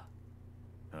のか。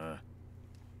ああ。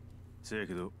せや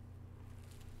けど、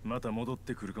また戻っ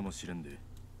てくるかもしれんで。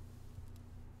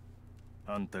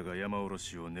あんたが山おろ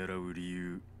しを狙う理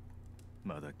由、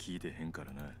まだ聞いてへんか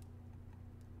らな。好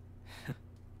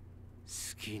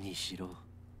きにしろ。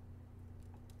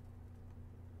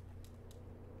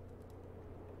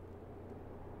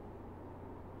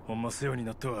ほんま世話に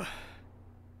なったわ。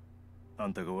あ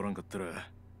んたがおらんかったら、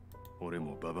俺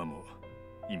もババも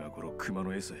今頃熊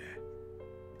の餌や。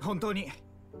本当に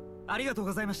ありがとう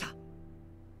ございました。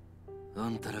あ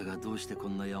んたらがどうしてこ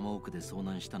んな山奥で遭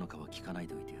難したのかは聞かない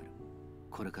でおいてやる。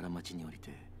これから町に降り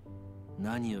て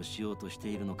何をしようとして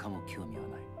いるのかも興味は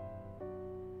ない。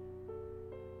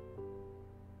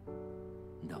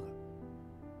だが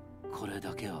これ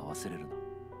だけは忘れるな。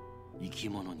生き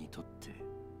物にとって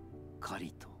狩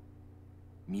りと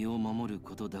身を守る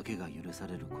ことだけが許さ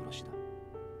れる殺しだ。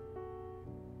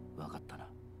分かったな。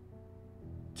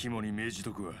肝に銘じ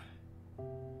とくわ。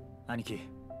兄貴、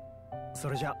そ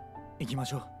れじゃ行きま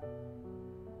しょ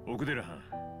う。奥寺藩。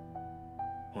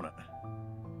ほな。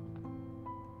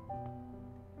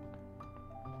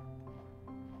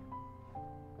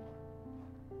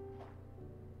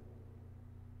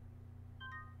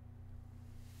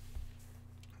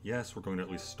Yes, we're going to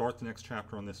at least start the next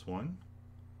chapter on this one.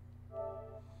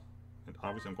 And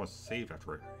obviously I'm going to save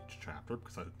after each chapter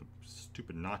because I'm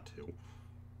stupid not to.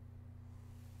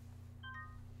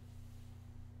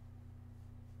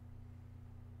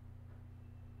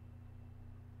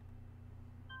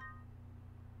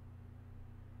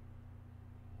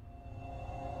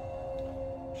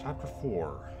 Chapter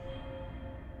 4.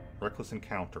 Reckless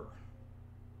Encounter.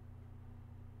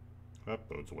 That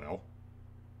bodes well.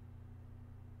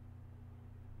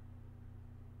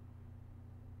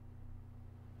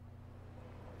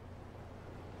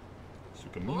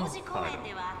 Sukamino 王子公園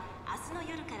では明日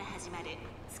の夜から始まる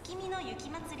月見の雪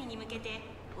まつりに向けて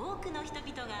多くの人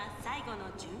々が最後の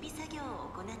準備作業を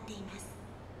行っています。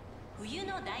冬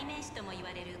の代名詞とも言わ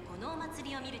れるこのお祭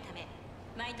りを見るため、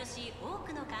毎年多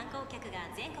くの観光客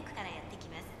が全国からやってき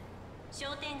ます。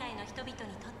商店街の人々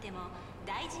にとっても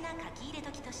大事な書き入れ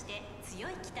時として強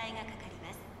い期待がかかり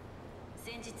ます。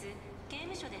先日刑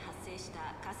務所で発生し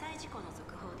た火災事故の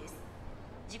続報です。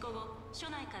事故後、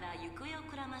署内から行方を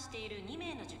くらましている2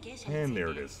名の受刑者につい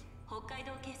て北海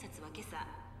道警察は今朝、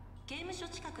刑務所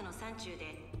近くの山中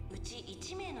でうち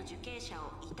1名の受刑者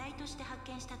を遺体として発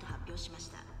見したと発表しまし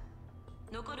た。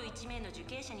残る1名の受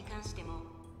刑者に関しても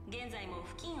現在も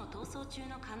付近を逃走中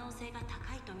の可能性が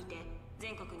高いとみて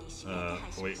全国に指名手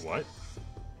配しました。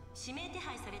指名手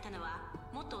配されたのは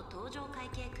元搭乗会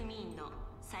計組員の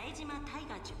冴島大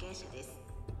河受刑者です。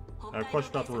北海道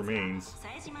警察は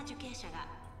冴島受刑者が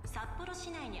札幌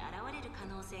市内に現れる可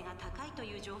能性が高いと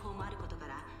いう情報もあることか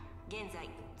ら、現在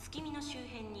月見の周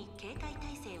辺に警戒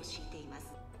態勢を敷いていま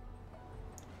す。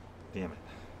Damn it.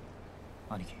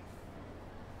 兄貴、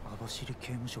網走刑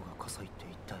務所が火災って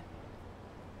一体。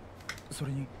そ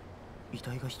れに遺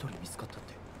体が一人見つかったっ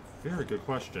て。Very good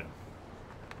question.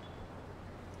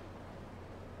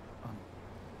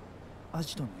 ア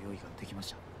ジトの用意ができま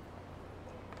した。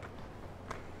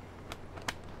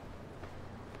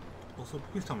Also,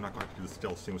 please tell me I'm not going to have to do the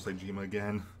stealth scene with Saejima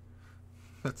again.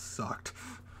 That sucked.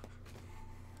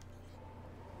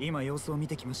 今様子を見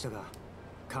てきましたが、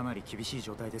かなり厳しい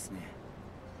状態ですね。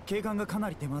警官がかな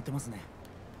り出回ってますね。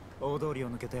大通りを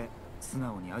抜けて素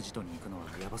直にアジトに行くのは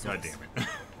ヤバそうです。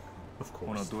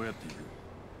ほな、どうやって行く？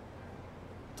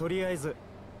とりあえず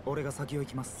俺が先を行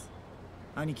きます。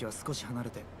兄貴は少し離れ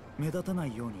て目立たな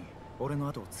いように俺の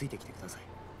後をついてきてください。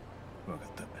分かっ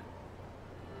た。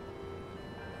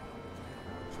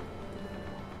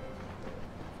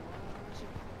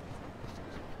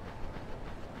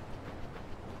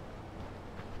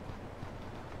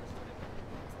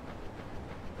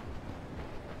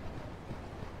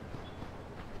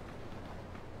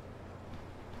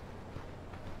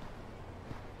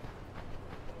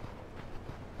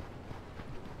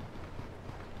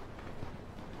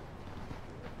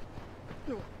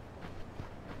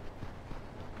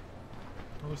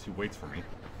Unless he waits for me.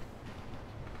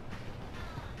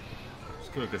 It's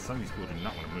good because some of these people do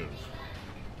not want to move.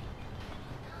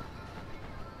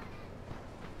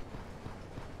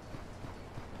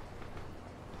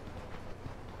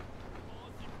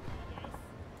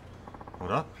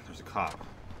 there's a cop.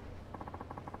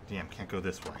 Damn, can't go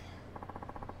this way.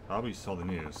 Probably saw the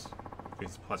news.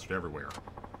 Faces plastered everywhere.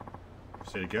 If we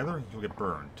stay together, you'll get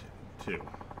burned, too.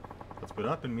 Let's split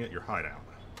up and meet at your hideout.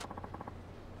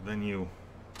 And then you...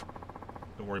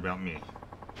 Don't worry about me.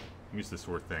 I'm used to this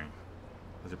sort of thing.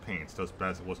 As it pains, still as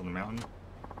bad as it was on the mountain?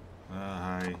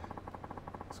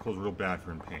 This cold's real bad if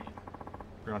you're in pain.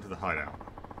 Get on to the hideout.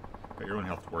 Got your own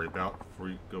health to worry about before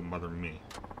you go mother me.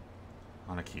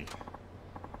 Anaki.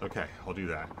 Okay, I'll do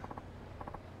that.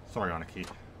 Sorry, Anaki.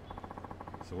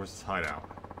 So where's this hideout?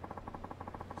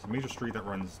 It's a major street that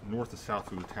runs north to south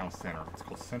through the town center. It's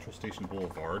called Central Station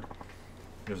Boulevard.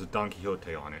 There's a Don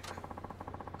Quixote on it.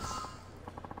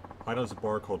 Hideout is a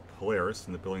bar called Polaris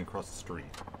in the building across the street.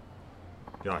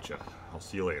 Gotcha. I'll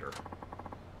see you later.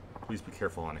 Please be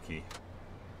careful, Anaki.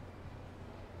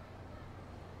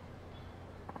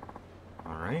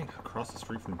 Alright, across the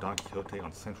street from Don Quixote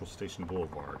on Central Station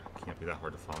Boulevard. Can't be that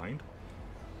hard to find.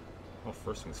 Well,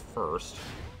 first things first.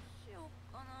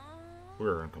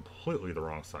 We're on completely the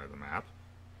wrong side of the map.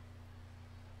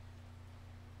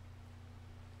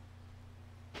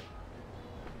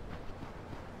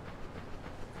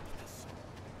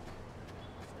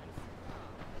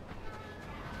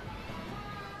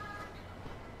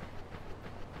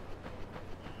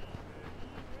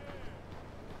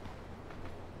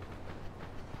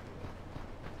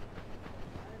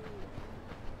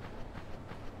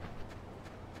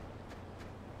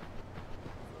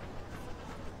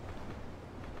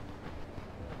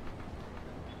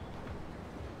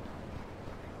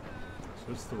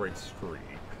 So it's the right street,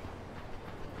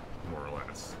 more or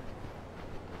less.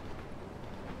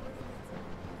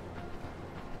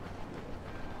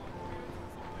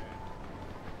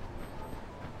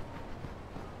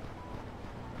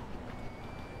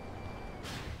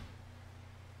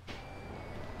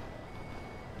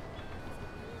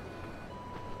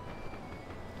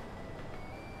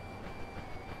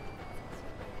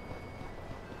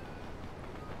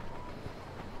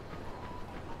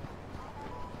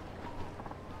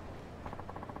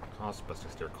 Best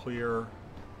to steer clear.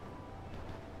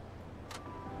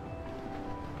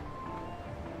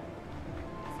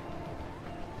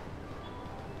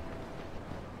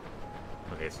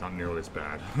 Okay, it's not nearly as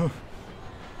bad. Well,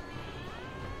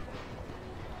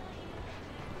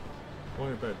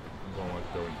 I bet I'm gonna want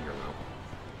to go in here though.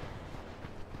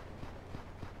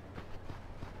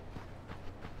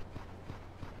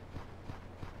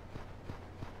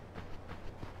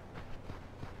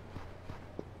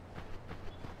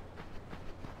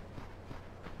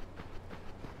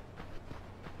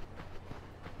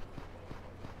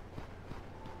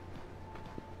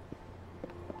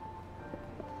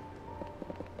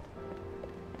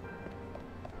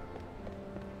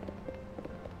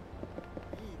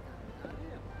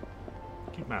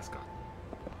 Mascot.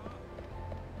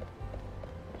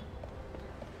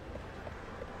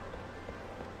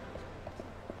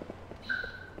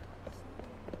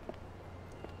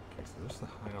 Okay, so there's the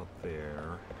hideout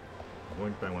there. I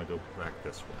want to go back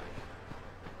this way.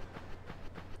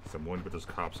 So I'm wondering if there's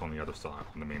cops on the other side,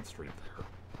 on the main street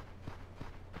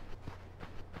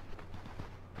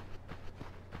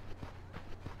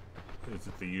there. Is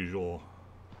it the usual...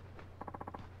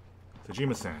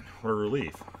 Tajima-san, what a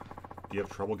relief. Do you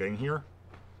have trouble getting here?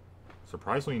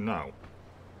 Surprisingly, no.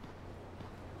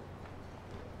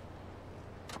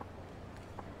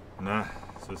 Nah,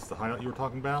 so this is the hideout you were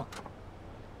talking about?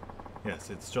 Yes,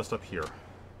 it's just up here.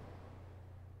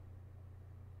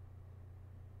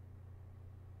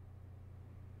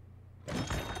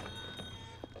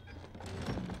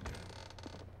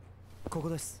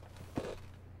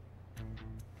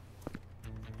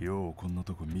ようこんな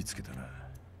とこ見つけたな。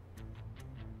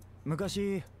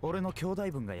昔俺の兄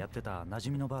弟分がやってた馴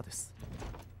染みのバーです。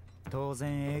当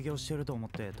然営業してると思っ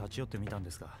て立ち寄ってみたんで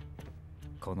すが、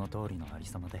この通りのあり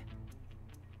さまで、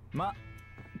ま、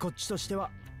こっちとして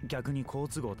は逆に好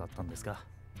都合だったんですが。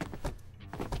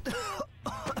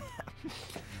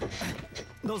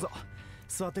どうぞ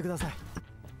座ってください。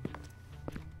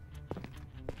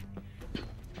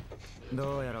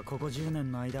どうやらここ10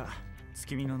年の間、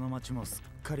月見野の町もす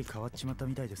っかり変わっちまった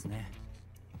みたいですね。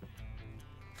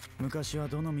昔は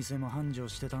どの店も繁盛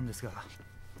してたんですが、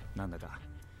なんだか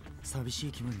寂し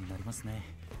い気分になりますね。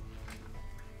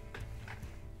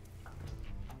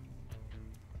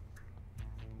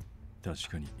確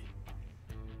かに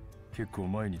結構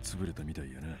前に潰れたみた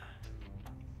いやな。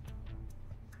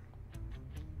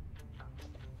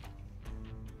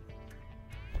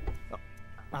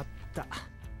あった。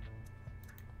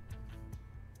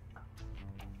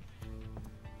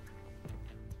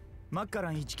マッカラ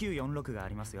ン1946があ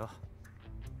りますよ。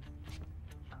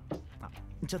あ、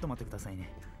ちょっと待ってくださいね。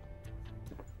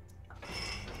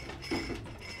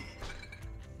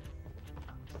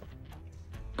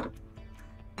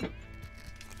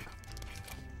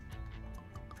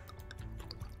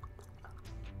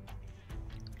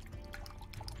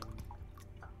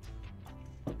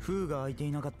封が開いて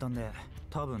いなかったんで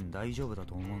多分大丈夫だ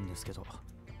と思うんですけど。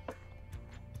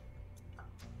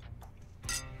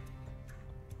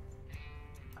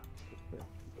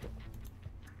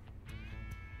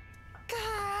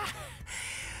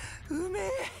うめ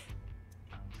え。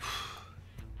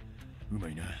うま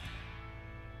いな。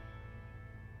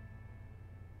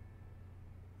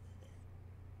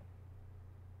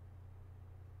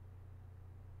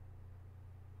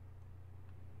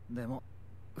でも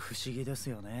不思議です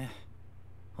よね。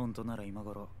本当なら今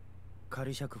頃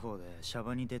仮釈放でシャ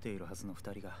バに出ているはずの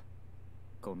2人が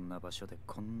こんな場所で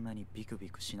こんなにビクビ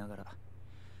クしながら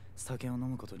酒を飲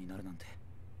むことになるなんて。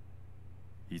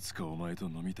いつかお前と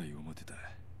飲みたい思ってた。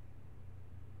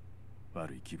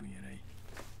悪い気分やない。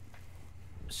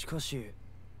しかし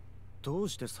どう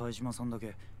して冴島さんだ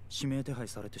け指名手配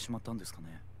されてしまったんですか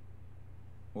ね。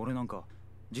俺なんか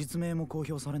実名も公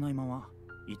表されないまま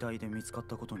遺体で見つかっ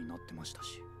たことになってました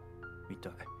し、一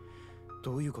体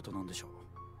どういうことなんでしょ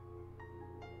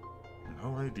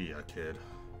No idea, kid.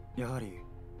 う。やはり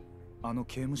あの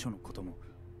刑務所のことも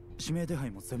指名手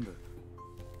配も全部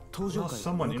登場 Well, 会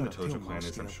someone が in 裏 the から手を Tojo 回 clan し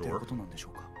is, て I'm やってる sure. ことなんでしょ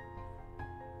うか。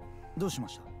どうしま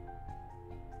した？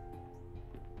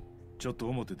ちょっと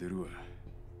表出るわ。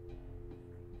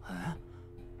え？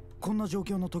こんな状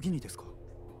況の時にですか？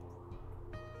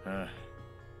あ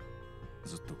あ、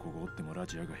ずっとここおっても拉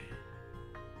致やがへん。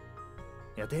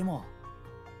いやでも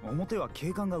表は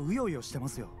警官がうようよしてま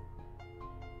すよ。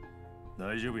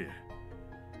大丈夫や。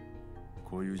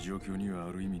こういう状況には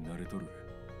ある意味慣れとる。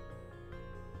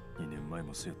2年前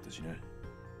もそうやったしな。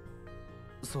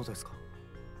そうですか。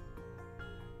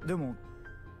でも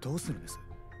どうするんです？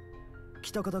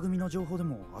北方組の情報で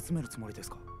も集めるつもりです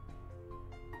か？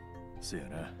せや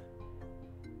な。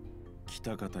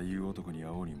北方いう男に会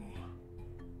おうにも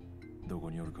ど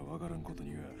こにおるかわからんこと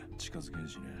には近づけん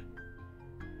しな。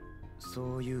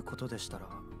そういうことでしたら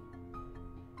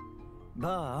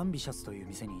バーアンビシャスという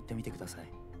店に行ってみてくださ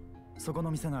い。そこ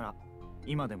の店なら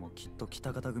今でもきっと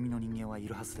北方組の人間はい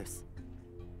るはずです。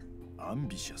アン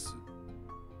ビシャス？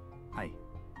はい。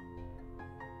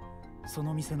そ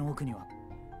の店の奥には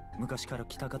昔から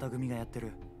北方組がやって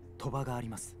る賭場があり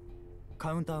ます。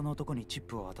カウンターの男にチッ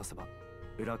プを渡せば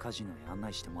裏カジノへ案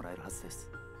内してもらえるはずで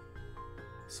す。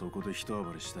そこで一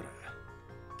暴れしたら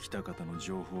北方の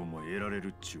情報も得られ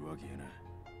るっちゅうわけやな。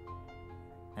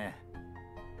え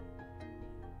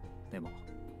え。でも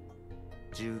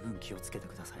十分気をつけて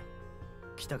ください。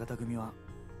北方組は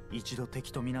一度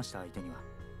敵とみなした相手には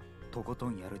とこと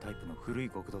んやるタイプの古い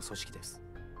極道組織です。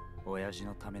親父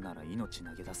のためなら命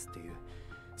投げ出すっていう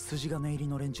筋金入り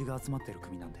の連中が集まってる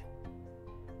組なんで。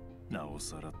なお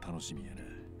さら楽しみや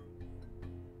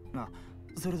な。あ、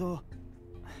それと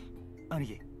兄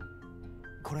貴、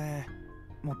これ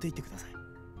持って行ってください。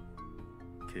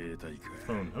携帯か。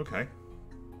Phone, okay.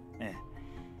 ええ。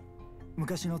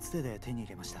昔のつてで手に入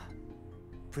れました。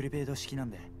プリペイド式なん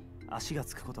で足が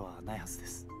つくことはないはずで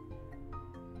す。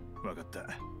わかった。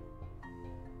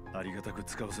ありがたく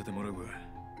使わせてもらうわ。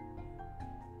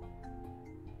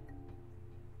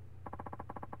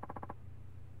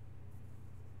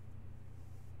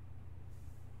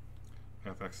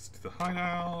Have access to the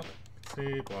hideout.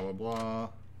 Save, blah, blah, blah.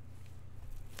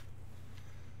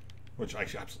 Which I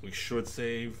absolutely should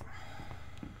save.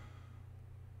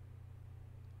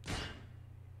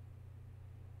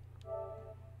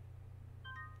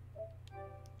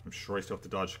 I'm sure I still have to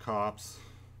dodge cops.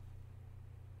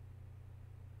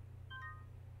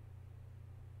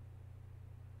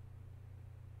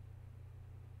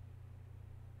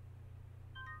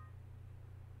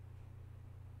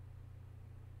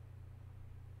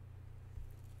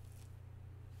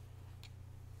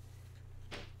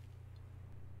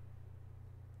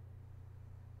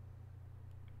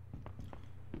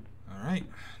 Alright,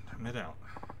 time it out.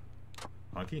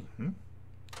 Monkey,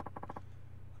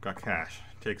 Got cash.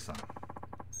 Take some.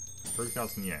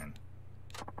 30,000 yen.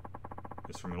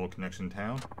 It's from an old connection in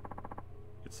town.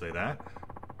 Could say that.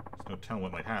 There's no telling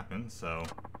what might happen, so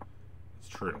it's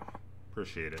true.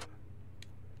 Appreciate it.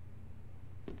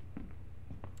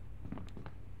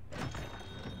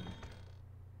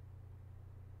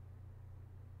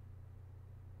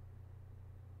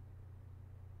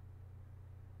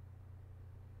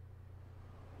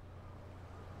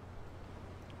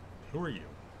 Who are you?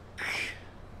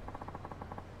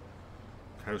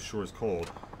 House sure is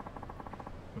cold.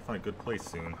 We'll find a good place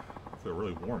soon. Hopefully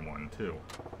a really warm one, too.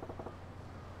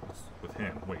 What's with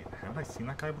him? Wait, haven't I seen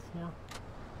that guy before?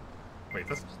 Wait,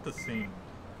 that's not the same...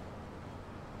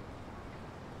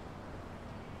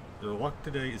 Your luck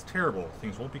today is terrible.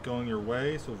 Things won't be going your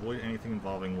way, so avoid anything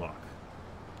involving luck.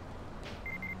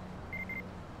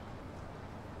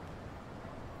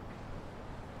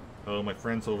 Hello, my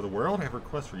friends all over the world. I have a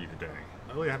request for you today.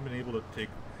 I really haven't been able to take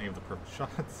any of the perfect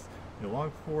shots you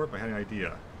longed for, but I had an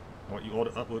idea. I want you all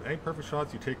to upload any perfect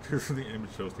shots you take to the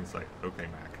image hosting site. Okay,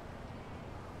 Mac.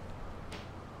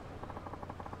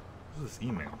 What is this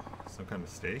email? Some kind of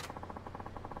mistake? So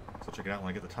I'll check it out when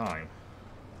I get the time.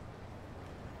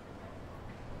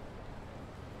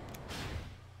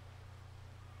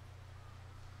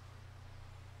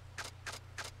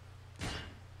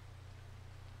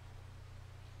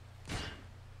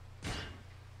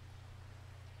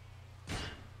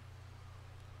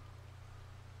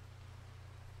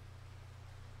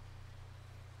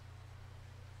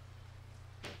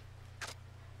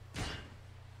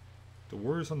 The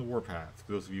warriors on the warpath.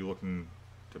 For those of you looking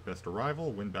to best a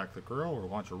rival, win back the girl, or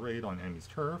launch a raid on enemy's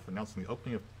turf, announcing the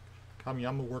opening of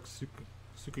Kamiyama Works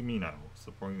Sukumino,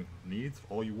 supporting the needs of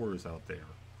all you warriors out there.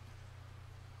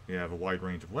 We have a wide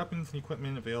range of weapons and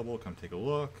equipment available. Come take a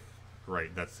look.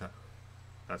 Right, that's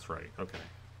right. Okay.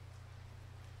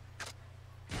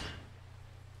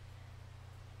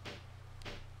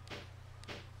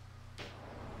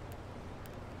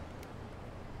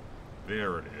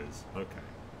 There it is. Okay.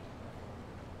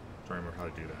 Trying to remember how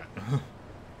to do that.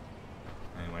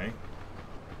 Anyway.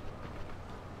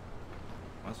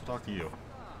 Let's talk to you.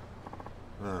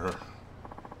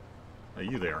 Hey,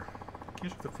 you there. I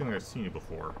can't shake the feeling I've seen you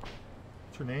before.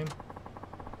 What's your name?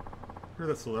 You're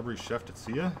that celebrity chef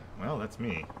Tetsuya? Well, that's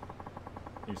me.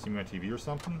 You seen me on TV or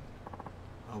something?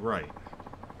 Oh, right.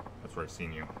 That's where I've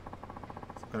seen you.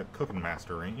 Some kind of cooking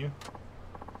master, ain't you?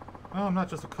 Well, I'm not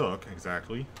just a cook,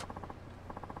 exactly.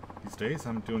 These days,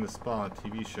 I'm doing this spa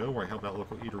TV show where I help out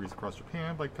local eateries across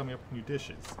Japan by coming up with new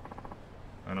dishes.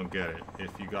 I don't get it.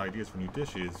 If you got ideas for new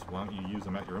dishes, why don't you use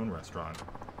them at your own restaurant?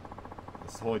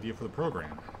 That's the whole idea for the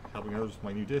program, helping others with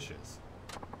my new dishes.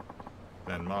 With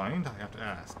that in mind, I have to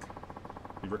ask. Do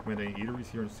you recommend any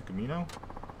eateries here in Sukumino?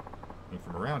 I ain't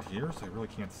from around here, so I really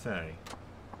can't say.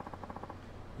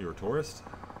 You're a tourist?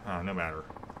 No matter.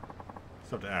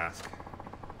 Just have to ask.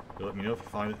 You'll let me know if you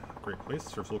find a great place that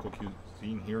serves local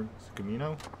cuisine here in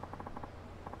Sukumino.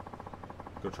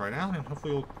 Go try it out, and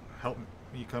hopefully you'll help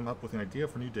me come up with an idea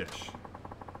for a new dish.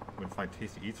 I'm going to find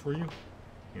tasty eats for you.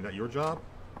 Ain't that your job?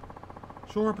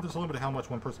 Sure, but there's a limit to how much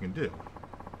one person can do.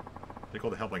 Take all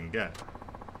the help I can get.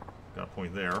 Got a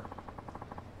point there.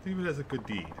 Think of it as a good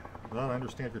deed. But I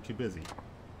understand if you're too busy.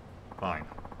 Fine.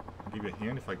 I'll give you a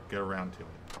hand if I get around to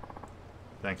it.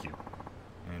 Thank you.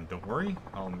 And don't worry,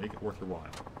 I'll make it worth your while.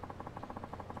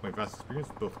 It's my vast experience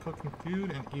with both cooking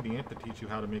food and eating it to teach you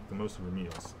how to make the most of your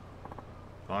meals.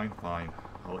 Fine, fine.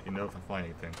 I'll let you know if I find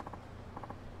anything.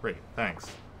 Great, thanks.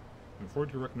 Looking forward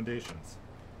to your recommendations.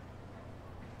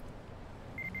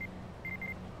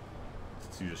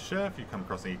 Since you're a chef, you come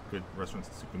across any good restaurants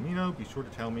in Sukumino, be sure to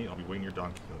tell me. I'll be waiting your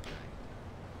Don Quixote.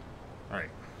 Alright.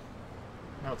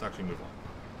 Now let's actually move on.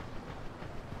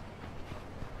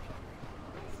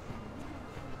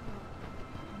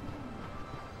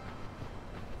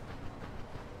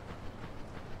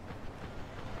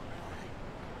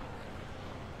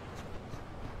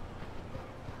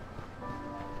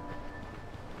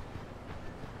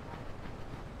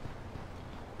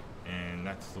 And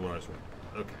that's what I was wondering.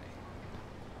 Okay.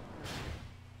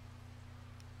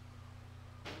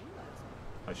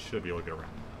 I should be able to get around that.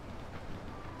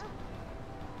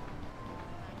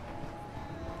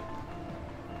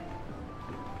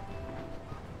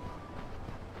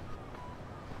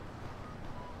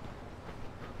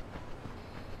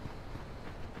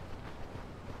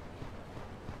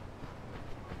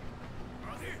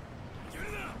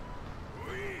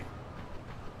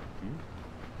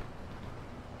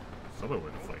 Someone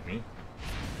wouldn't fight me.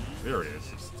 There it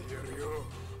is.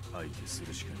 相手す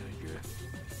るしかないか。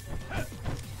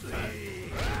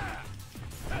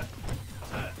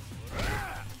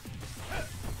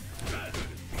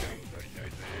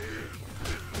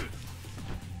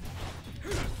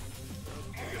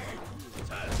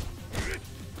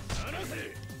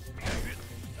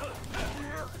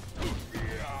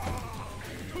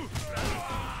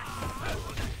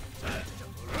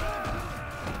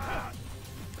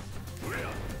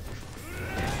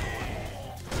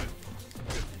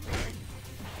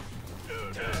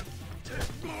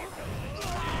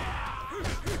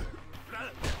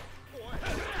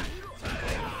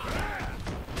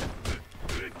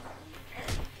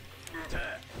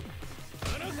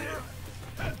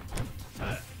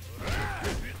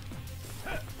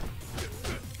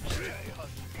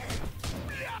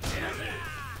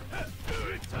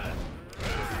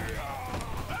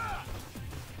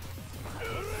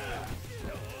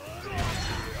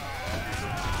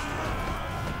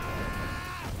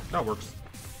that works.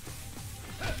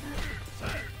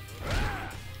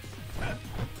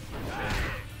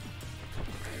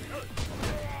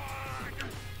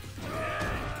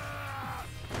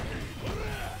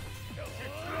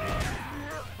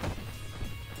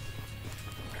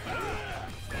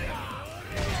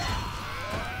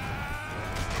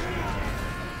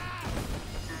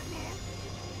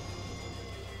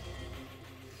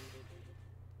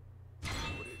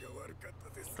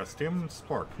 Got stamina and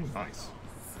spark. Ooh, nice.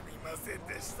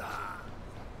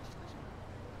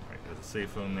 Right, there's a safe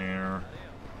phone there.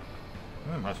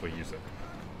 I might as well use it.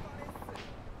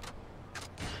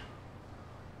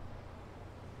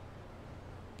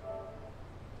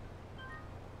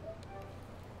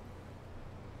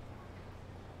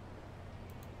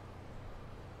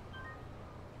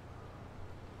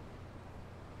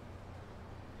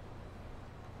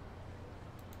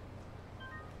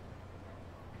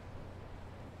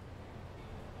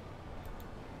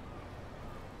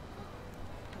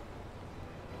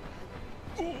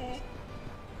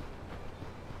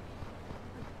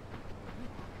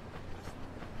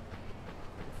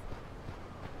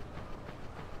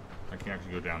 I can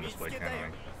actually go down this way, can I? Okay,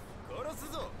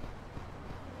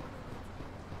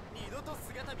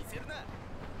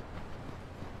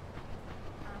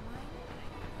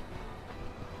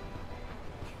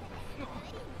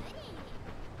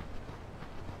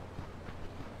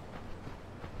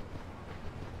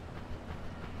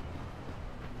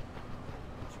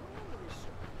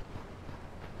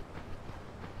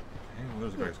 well,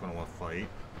 there's a guy who's going to want to fight.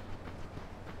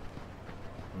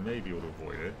 May be able to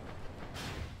avoid it.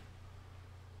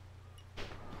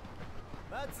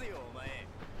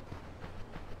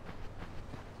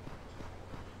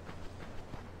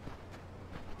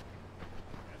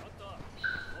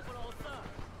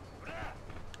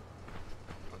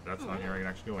 But that's not here I can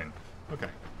actually go in. Okay.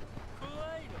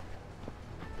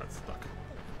 That's stuck.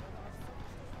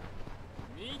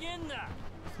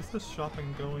 Is this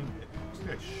shopping going? Looks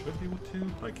like I should be able to,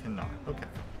 but I cannot. Okay.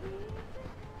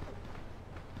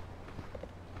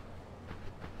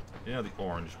 Yeah, the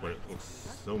orange, but it looks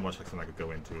so much like something I could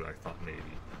go into that I thought maybe.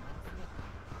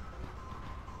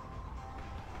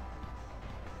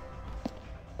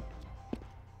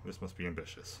 This must be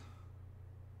ambitious.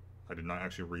 I did not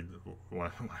actually read when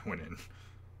I went in.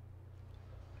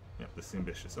 Yeah, this is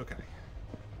ambitious. Okay.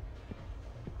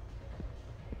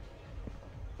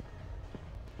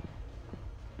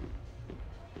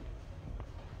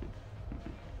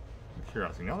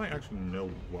 Curiosity. Now that I actually know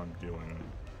what I'm doing.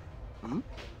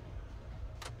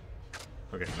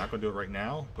 Okay, not gonna do it right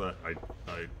now, but I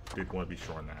did want to be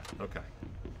sure on that. Okay.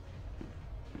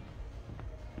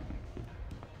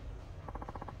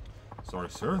 Sorry,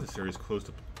 sir. This area is closed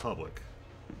to the public.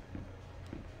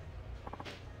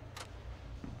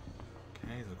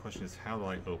 Okay, so the question is, how do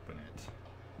I open it?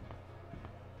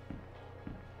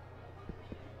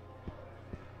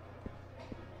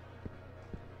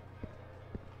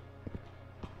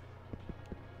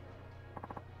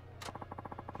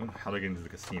 How do I get into the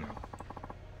casino?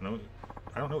 No,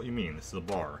 I don't know what you mean. This is a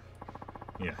bar.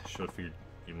 Yeah, should have figured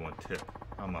you'd want a tip.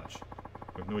 How much?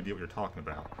 I have no idea what you're talking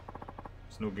about.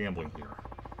 There's no gambling here.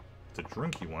 If it's a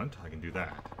drink you want, I can do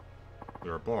that.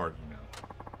 We're a bar, you know.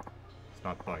 It's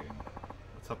not fighting.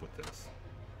 What's up with this?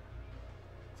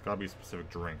 It's gotta be a specific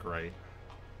drink, right?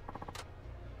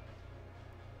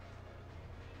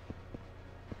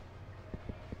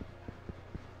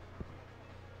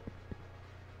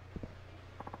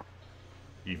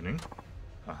 Evening.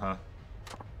 Uh-huh.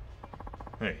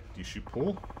 Hey, do you shoot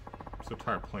pool? I'm so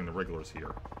tired of playing the regulars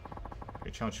here. Can I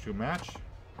challenge you to a match?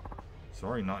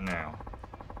 Sorry, not now.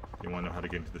 You want to know how to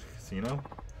get into the casino?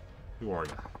 Who are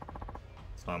you?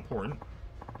 It's not important.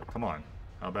 But come on,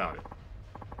 how about it?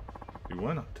 If you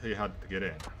win, I'll tell you how to get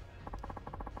in.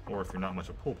 Or if you're not much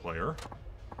of a pool player,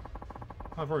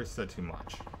 I've already said too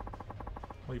much.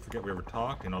 Well, you forget we ever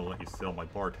talked, and I'll let you sell my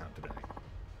bar tab today.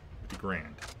 50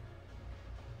 grand.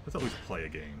 Let's at least play a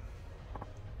game.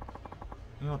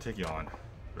 And I'll take you on.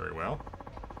 Very well.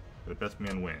 The best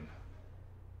man win.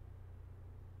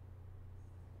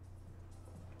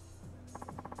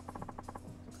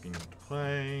 Let's game to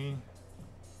play.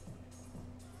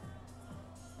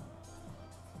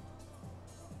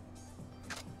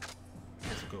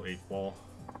 Let's go 8-ball.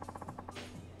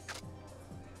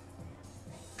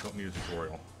 Don't need a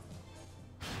tutorial.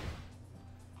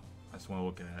 I just want to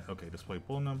look at, okay, display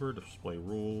bull number, display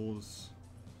rules,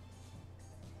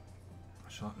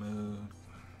 shot mode,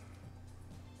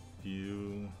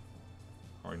 view,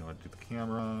 already know how to do the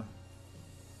camera.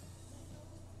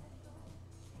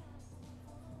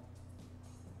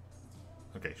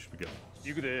 Okay, should be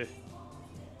good.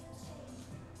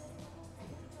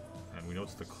 we know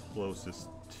it's the closest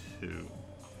to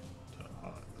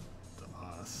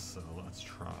us, so let's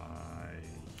try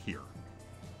here.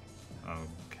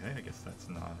 Okay, I guess that's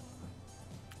not...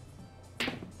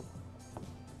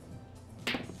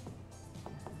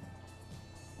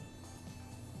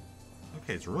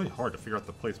 Okay, it's really hard to figure out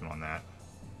the placement on that.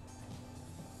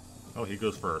 Oh, he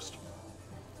goes first.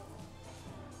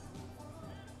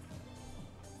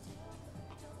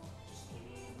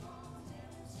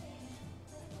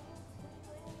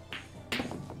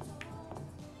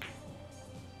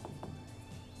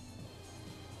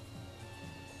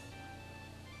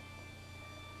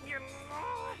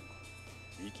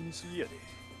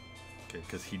 Okay,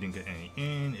 because he didn't get any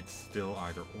in, it's still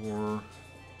either or.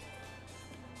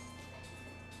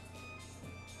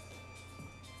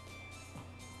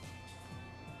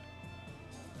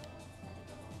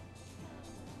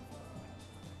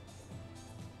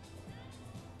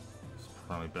 It's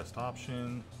probably best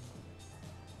option.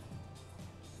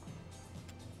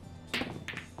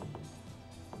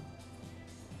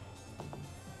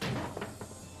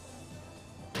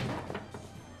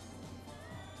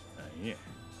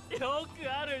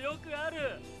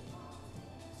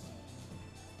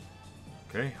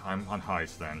 Okay, I'm on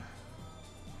highs then.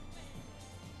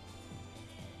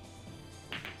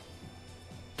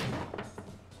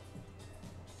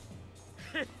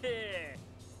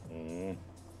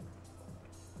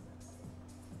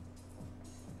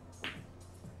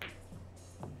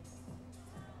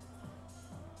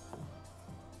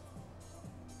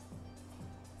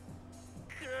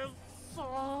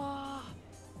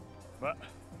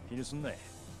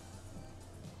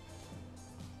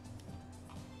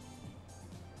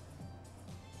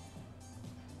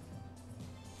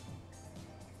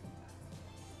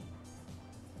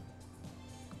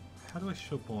 How do I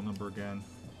show ball number again?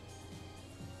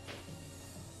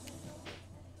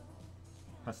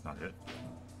 That's not it.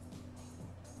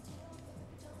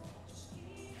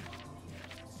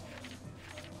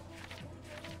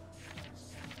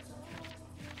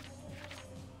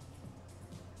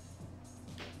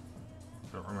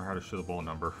 I don't remember how to show the ball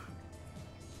number.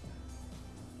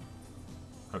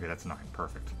 Okay, that's 9.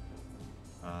 Perfect.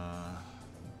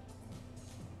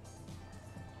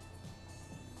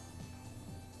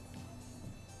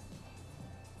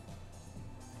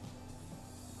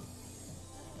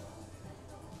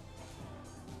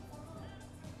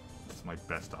 My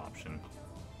best option.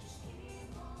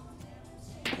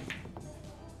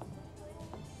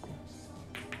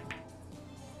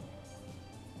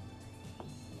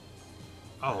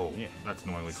 Oh, yeah, that's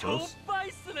annoyingly close.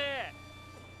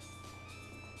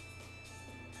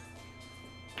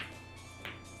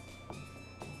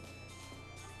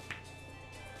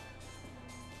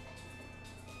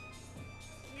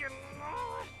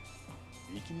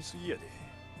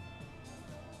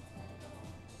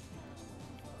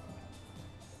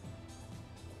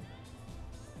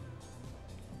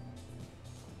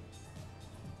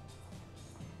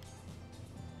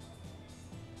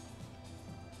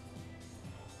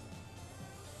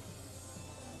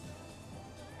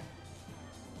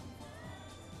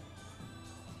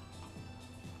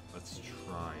 Let's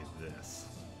try this.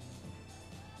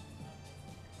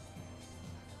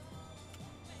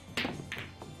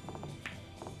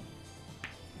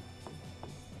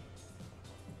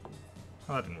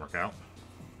 Oh, that didn't work out.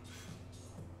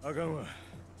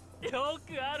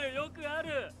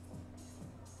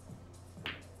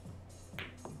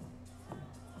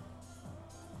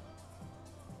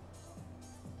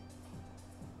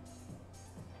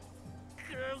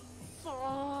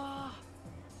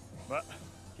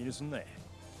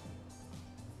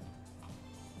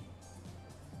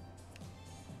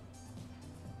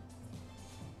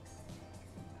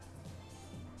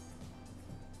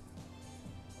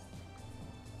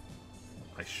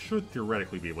 I should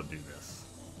theoretically be able to do this.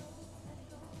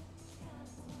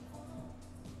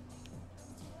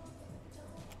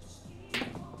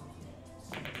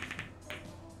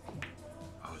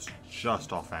 I was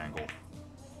just off angle.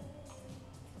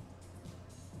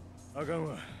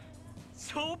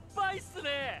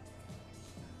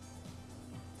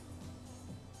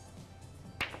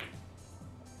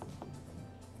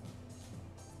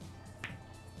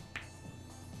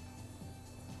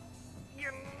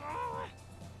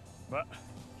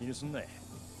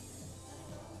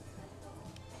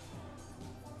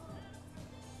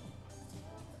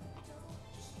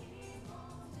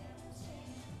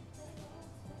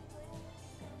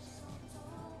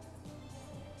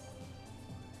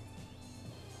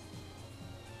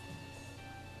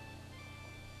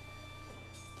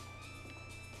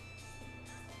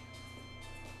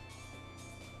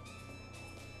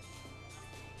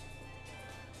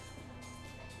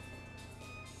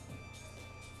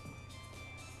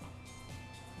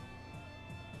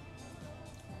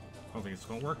 I don't think it's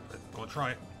gonna work, but go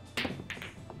try it.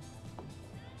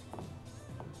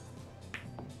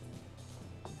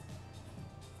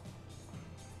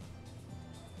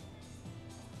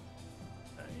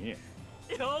 Yeah.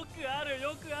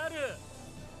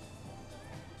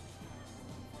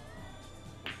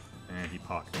 And he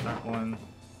pockets that one.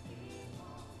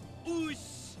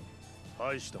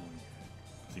 As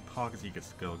he pockets, he gets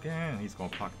to go again. He's gonna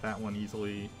pocket that one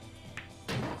easily.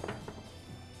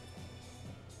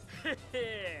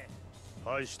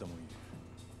 I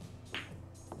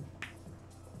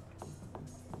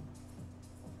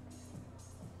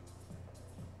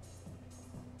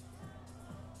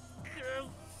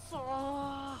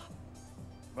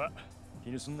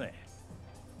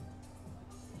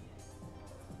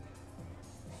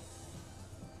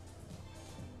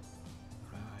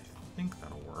think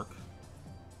that'll work.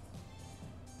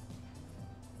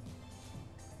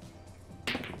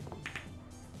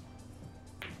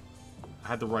 I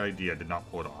had the right idea, I did not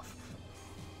pull it off.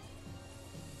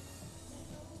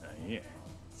 Yeah.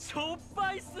 しょっ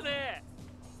ぱいっすね。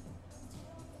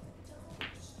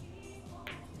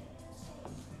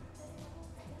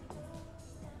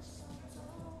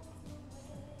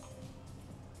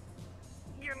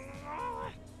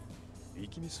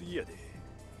力みすぎやで。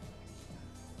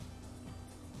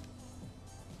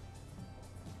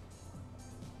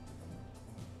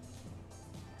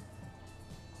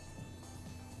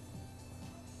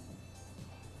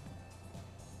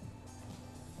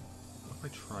What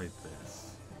if I tried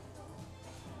this?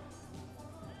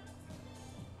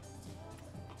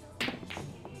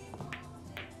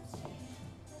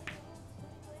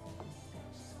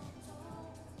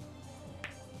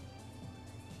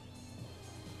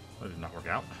 That did not work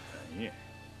out. Yeah.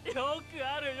 よく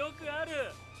あるよくある。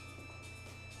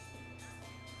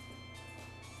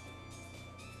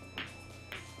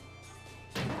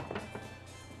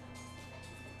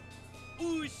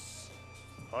うし。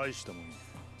大したもんや。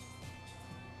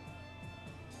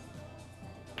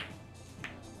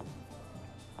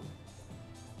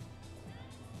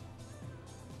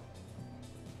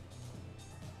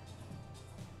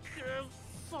くっ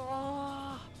そ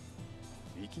ー。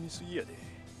力みすぎや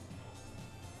で。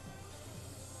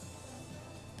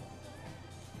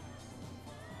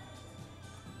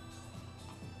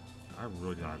I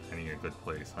really do not have any in a good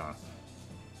place, huh?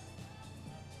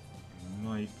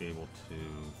 Might be able to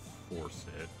force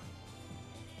it.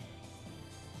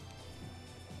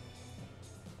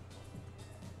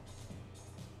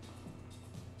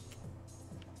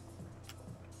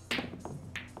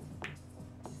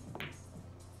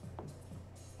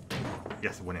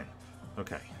 Yes, it went in.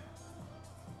 Okay.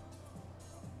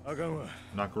 あかんわ。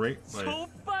 Not great, し but ょっ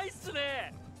ぱいっす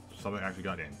ね。 something actually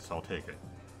got in, so I'll take it.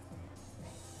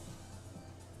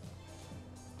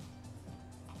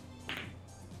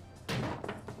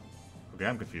 Okay,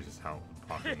 I'm confused as how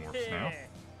pocketing works now.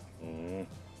 うん。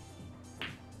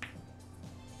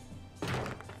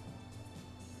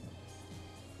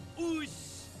う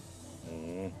し。う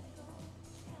ん。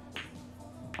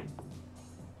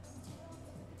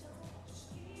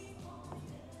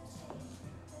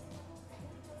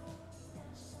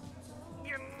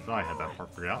 Thought I had that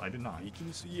part figured out. I did not. 力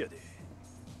みすぎやで。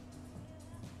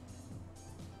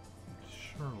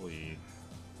 Surely.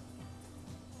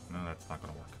 No, that's not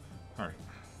gonna work. Alright.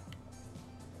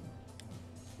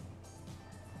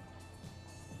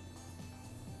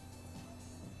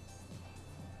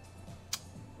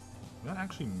 That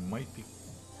actually might be...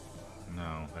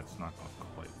 No, that's not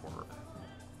gonna quite work.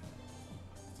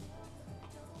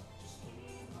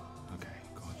 Okay,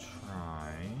 go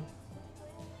try...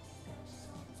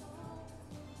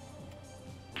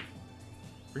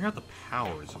 Bring out the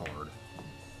power is hard.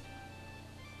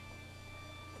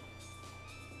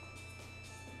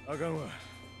 あかんわ。よ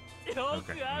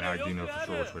Okay, くあ now I る do よ know く for あ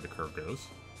sure る。 which way the curve goes.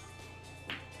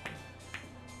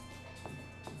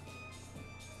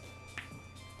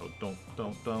 Oh, don't.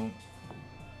 くっ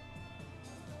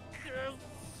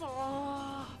そー。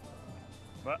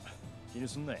ま、気に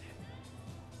すんなよ。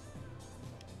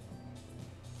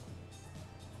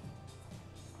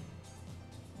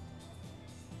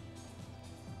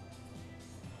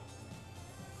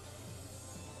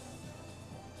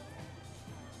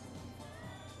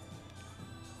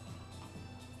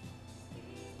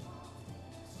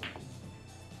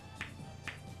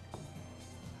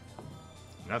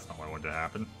That's not what I wanted to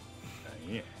happen. な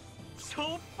んや。し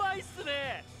ょっぱいっす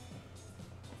ね。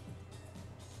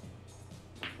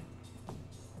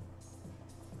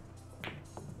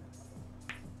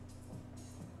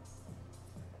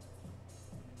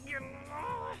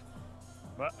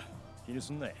ま、気に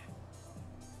すんなよ。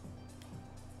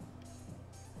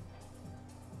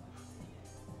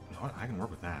what? I can work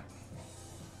with that.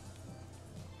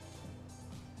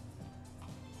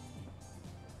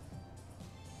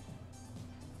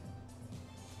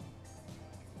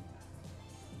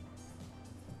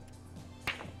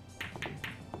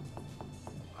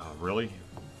 Really?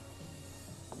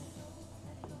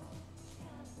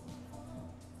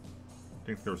 I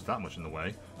think there was that much in the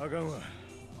way. あかんわ。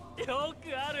よく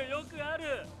あるよくあ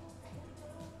る。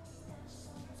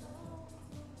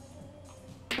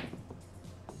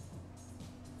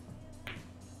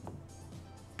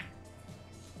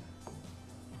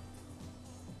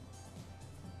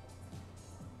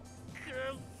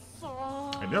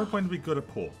I never plan to be good at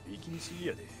pool. 行き過ぎ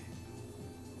やで。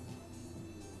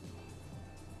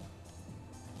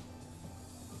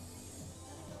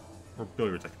Or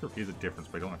billiards. I think there is a difference,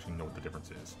 but I don't actually know what the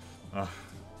difference is. Chance.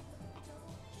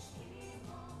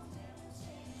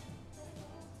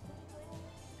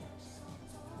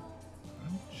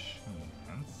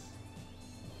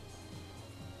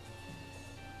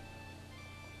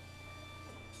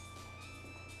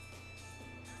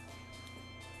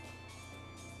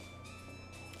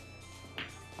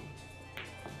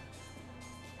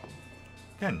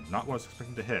 Again, not what I was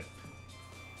expecting to hit.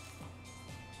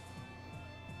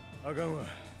 あかんわ。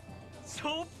し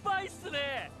ょっぱいっす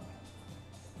ね。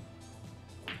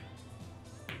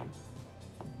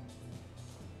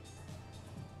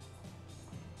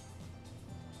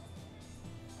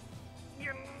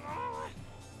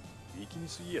行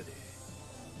き過ぎやで。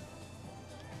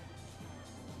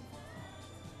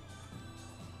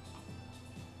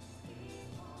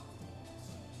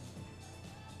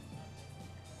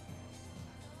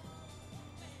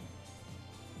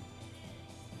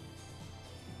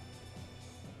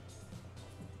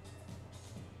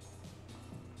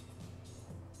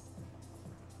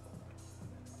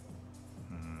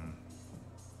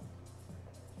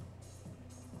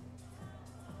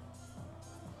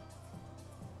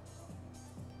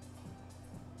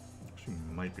Actually,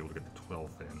 might be able to get the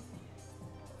 12th in.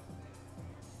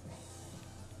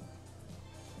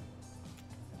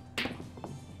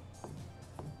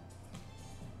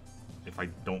 If I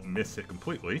don't miss it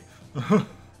completely. あ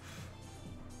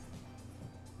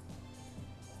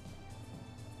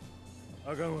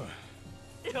かんわ。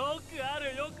よくあ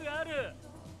るよくある。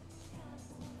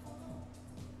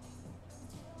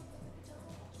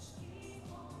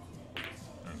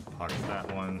And pockets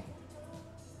that one.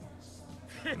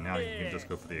 And now you can just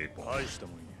go for the 8 ball. 大した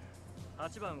もんや。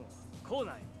8番を校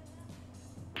内。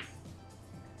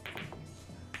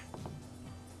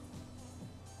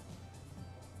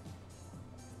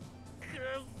くっ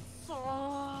そー。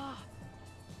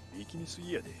行き過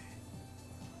ぎやで。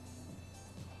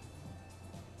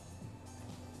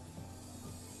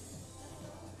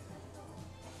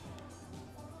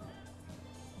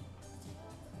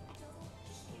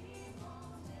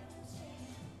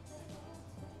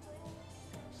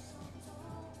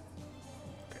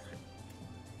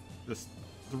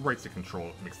The right stick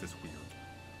control makes this weird.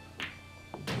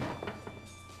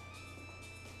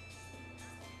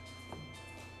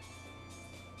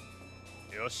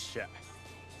 よっしゃ。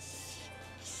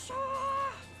しょー。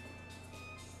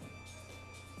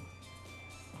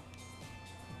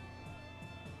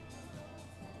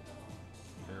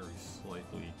 Very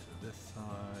slightly to this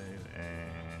side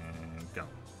and go.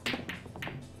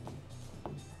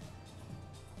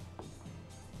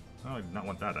 Oh, I did not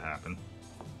want that to happen.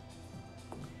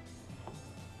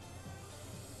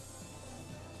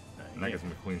 And that gives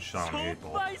me a clean shot on the 8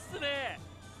 ball. っすね。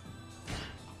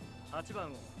8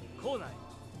番を校内。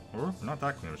 Or not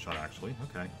that clean of a shot, actually.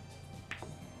 Okay.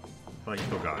 But I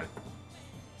still got it.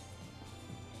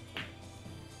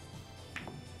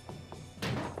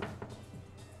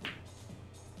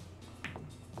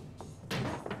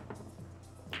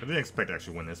 I didn't expect to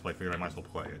actually win this, but I figured I might as well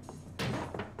play it.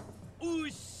 う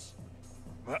っし。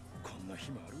わ、こんな日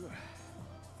もあるわ。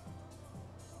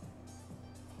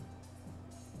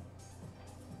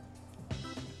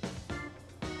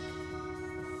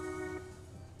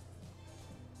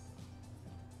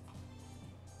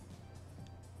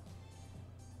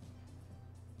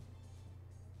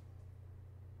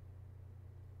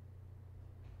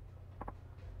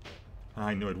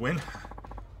I knew I'd win.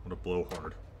 What a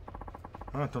blowhard.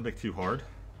 Don't make too hard.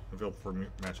 Available for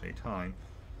match any time.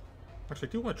 Actually,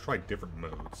 I do want to try different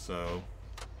modes, so...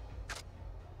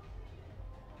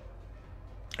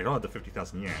 I don't have the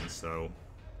 50,000 yen, so...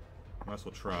 Might as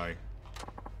well try...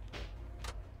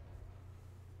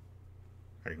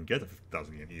 I can get the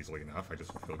 50,000 yen easily enough, I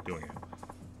just feel like doing it.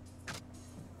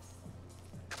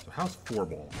 So how's 4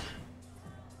 ball?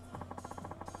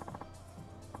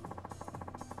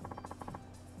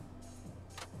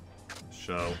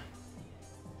 Show.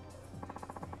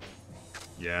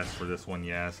 Yes, for this one,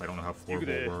 yes. I don't know how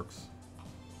floorball works.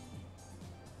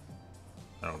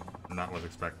 Oh, not what I was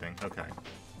expecting. Okay.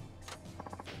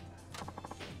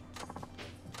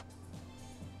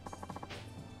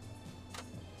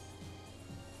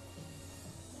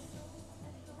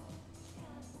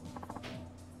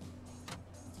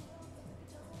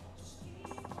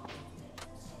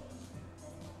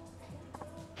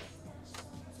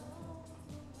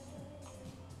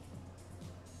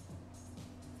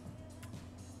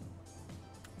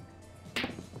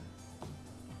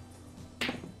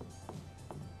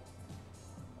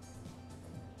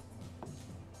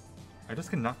 I just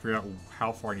cannot figure out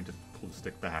how far I need to pull the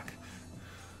stick back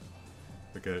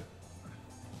to get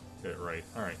it right.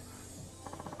 Alright.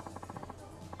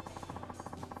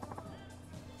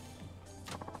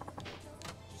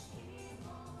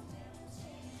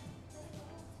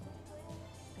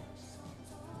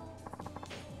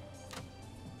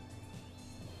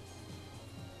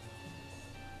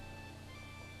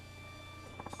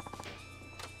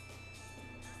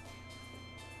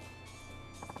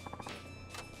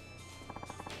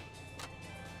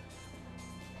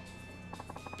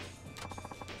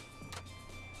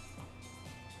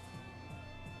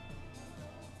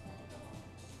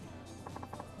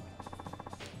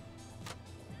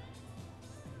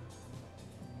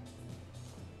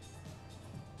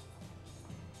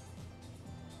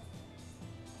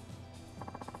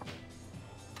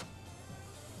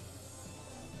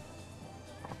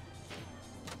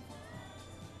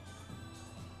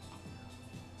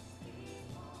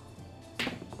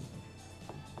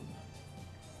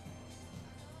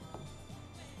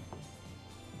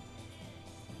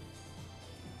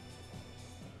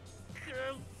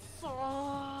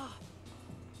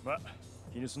ま、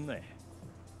気にすんなよ。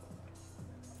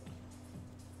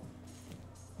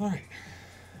Alright.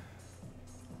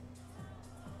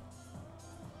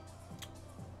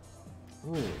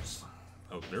 Rules.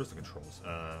 Oh, there's the controls.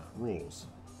 Rules.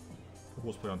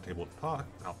 Rules put on table without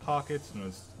pockets, and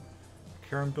there's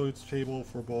carom billiards table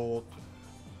for bowl.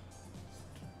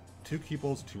 2 cue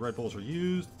balls, 2 red balls are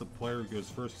used. The player who goes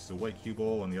first uses a white cue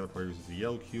ball, and the other player uses a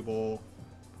yellow cue ball.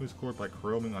 Points scored by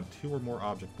roaming on 2 or more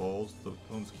object balls. The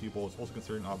opponent's cue ball is also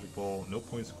considered an object ball. No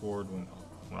points scored when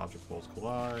object balls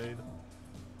collide.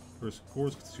 First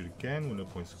scores constitute again. When no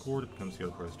points scored, it becomes the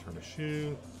other player's turn to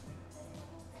shoot.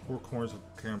 4 corners of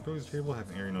the carom billiards table have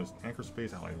an area known as anchor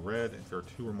space outlined in red. If there are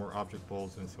 2 or more object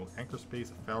balls in a single anchor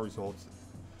space, a foul results.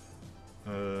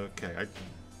 Okay, I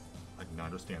do not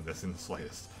understand this in the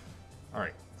slightest.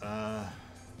 Alright,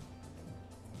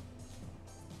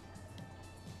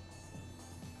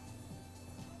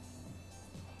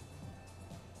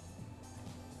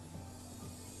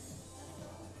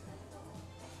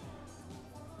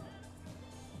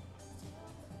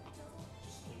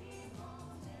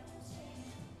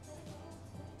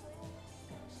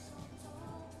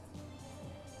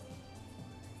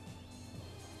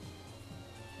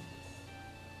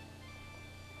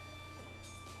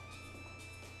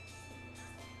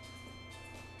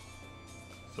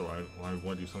 so I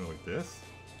want to do something like this.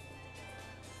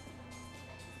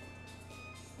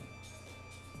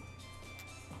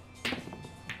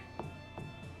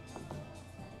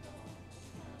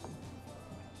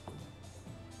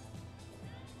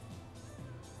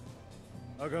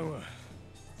あかんわ。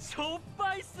しょっ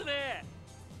ぱいっすね。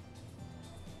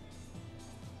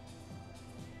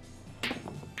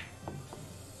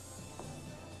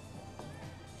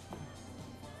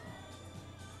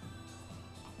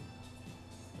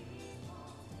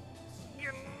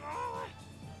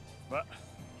ま、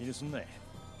気にすんなよ。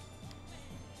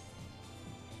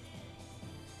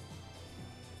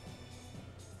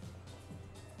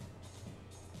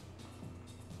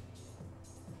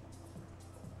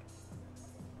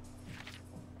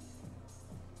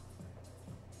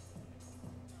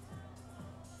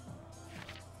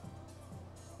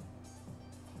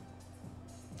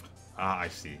Ah, I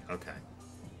see. Okay.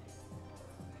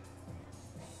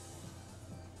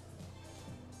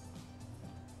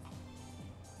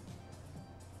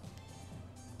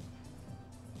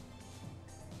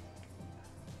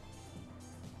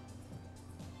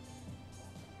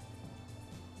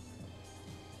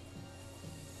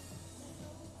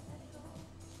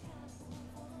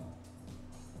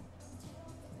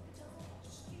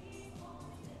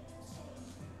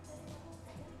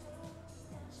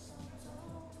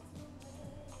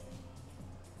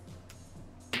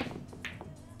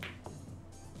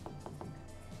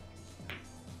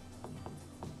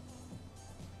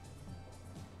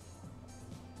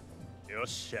よっ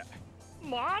しゃ。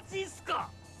マジっすか。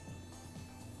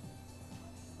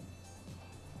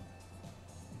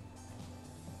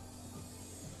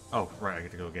Oh, right, I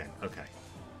get to go again. Okay.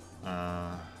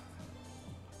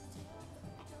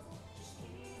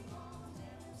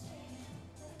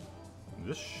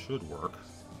 This should work.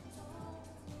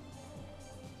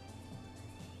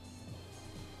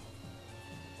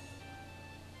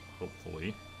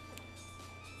 Hopefully.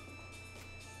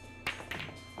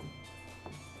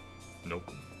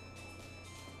 Nope.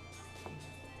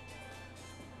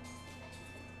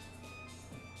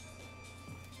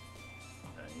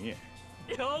 Yeah.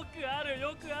 よくある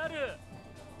よくある。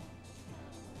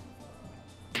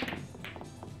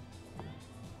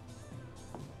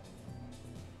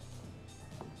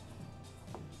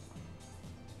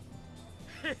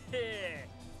へへ。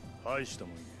大した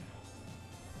もんや。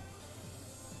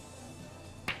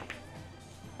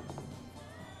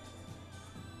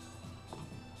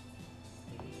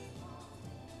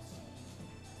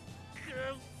く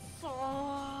っそー。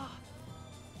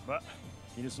ま、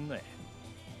気にすんなよ。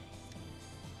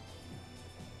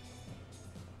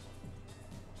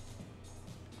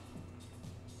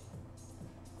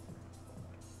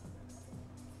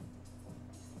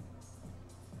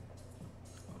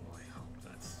Oh, I hope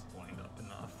that's lined up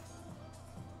enough.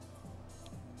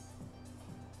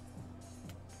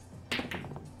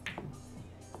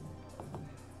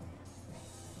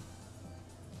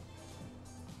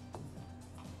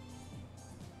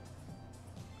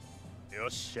 Yoっ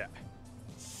しゃ。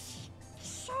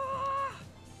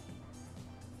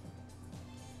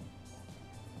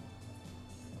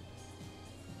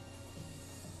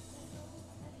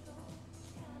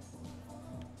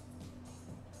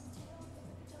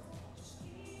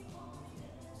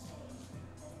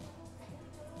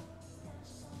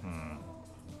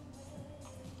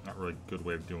Not really a good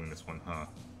way of doing this one, huh?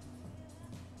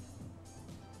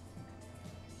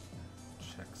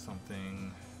 Check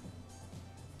something.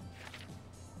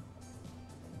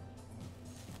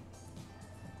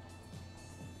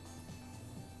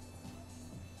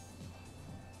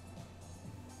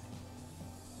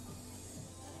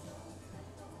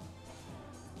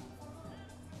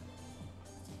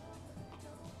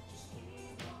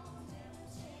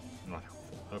 Not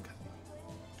helpful. Okay.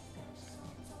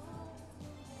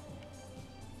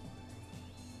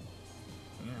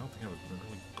 Yeah, I don't think I have a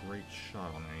really great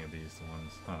shot on any of these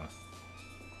ones, huh?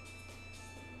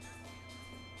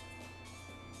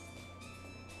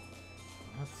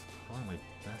 That's probably my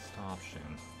best option.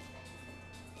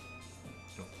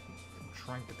 Yo,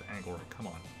 try and get the angle right. Come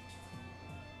on.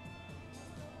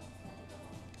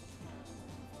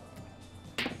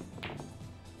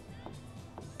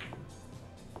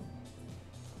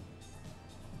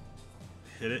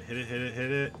 Hit it, hit it, hit it,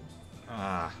 hit it.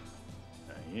 Ah.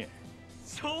 なんや。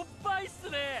しょっぱいっす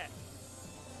ね。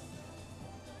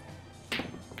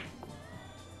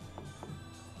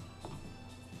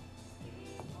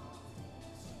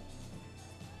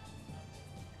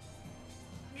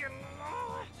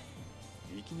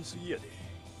力みすぎやで。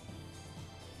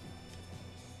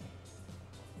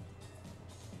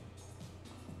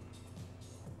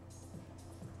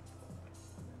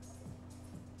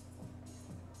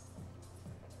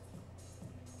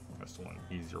That's one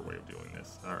easier way of doing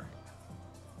this. Alright.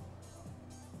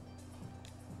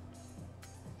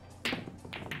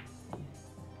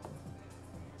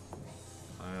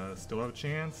 Still have a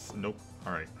chance? Nope.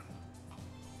 Alright.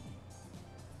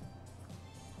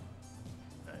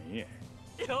 なんや。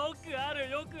よくある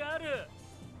よくある。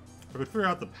 If I could figure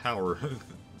out the power,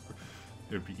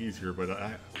 it would be easier, but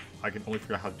I can only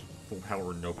figure out how to do full power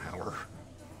or no power.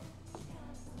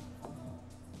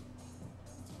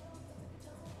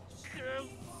 くっ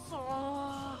そー。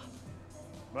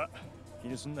ま、気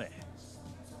にすんなよ。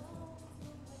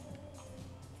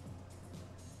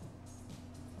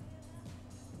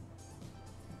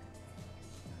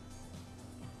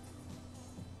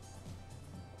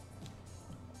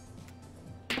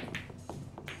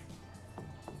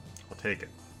I'll take it.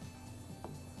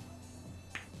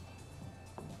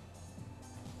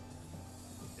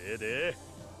 ええで。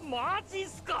マジっ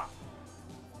すか。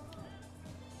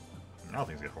 Now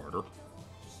things get harder.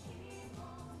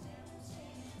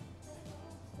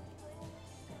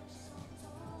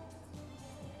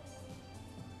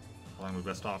 Probably my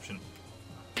best option.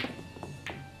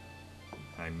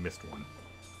 I missed one.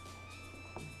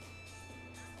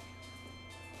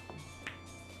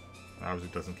 Obviously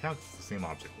it doesn't count, it's the same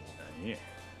object. なんや。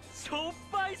しょっ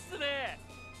ぱいっすね。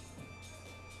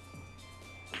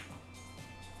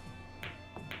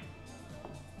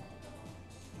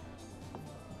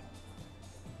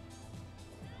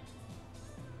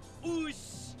う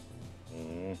し。う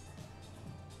ん。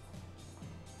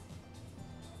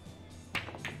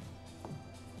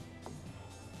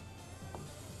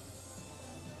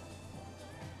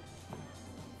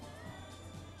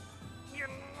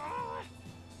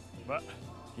まあ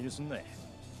気にすんなよ。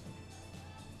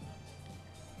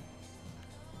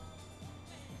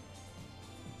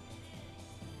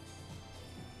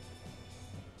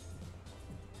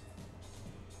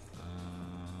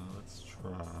Let's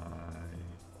try.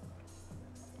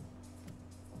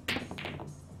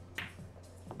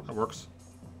 That works.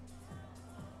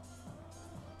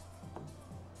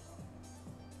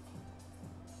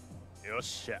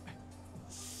 Yossha.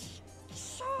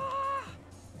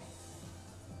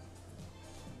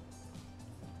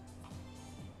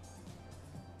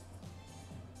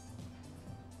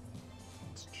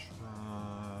 Let's try.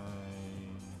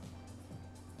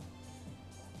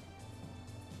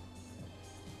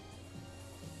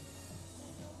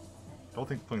 I don't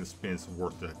think putting the spin is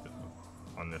worth it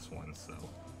on this one, so.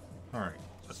 Alright,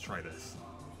 let's try this.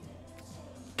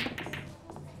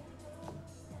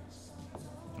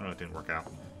 Oh, it didn't work out.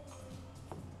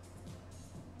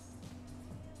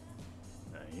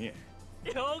 Yeah.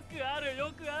 よくある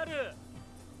よくある。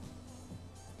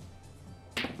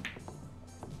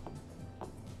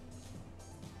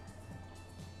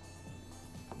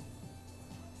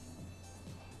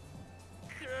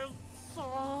くっそー。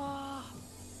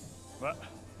まあ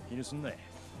気にすんなよ。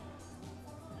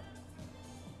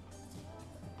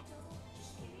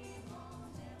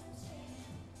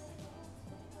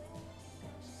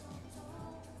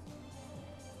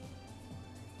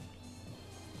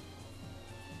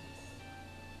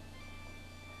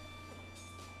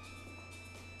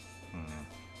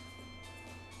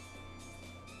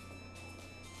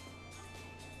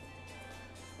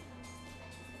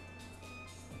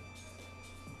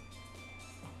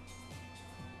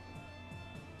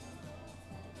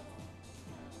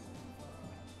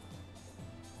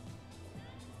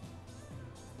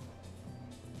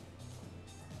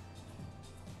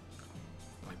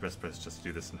My best bet is just to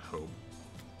do this and hope.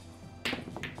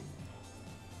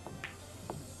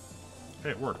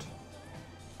 Hey, it worked.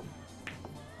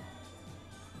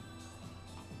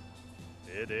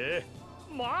 で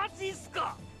マジっす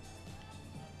か。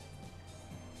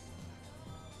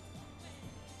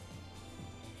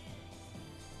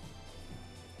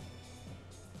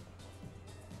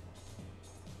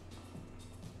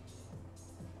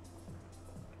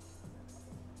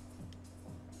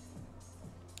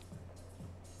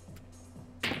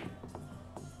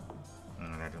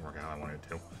That didn't work out how I wanted it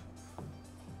to.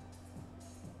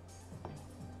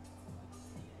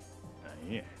 な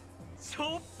んや。し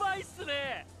ょっぱいっす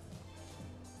ね。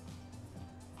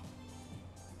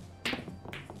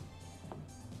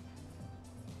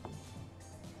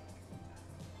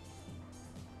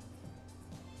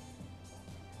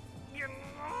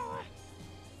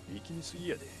力みすぎ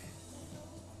やで。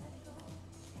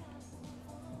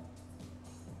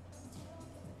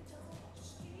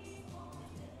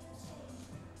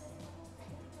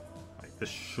Right, this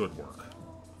should work.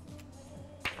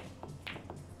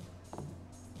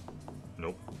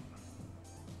 Nope.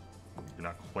 You're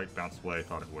not quite bounced the way I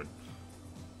thought it would.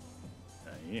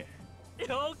 なんや。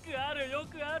よくあるよ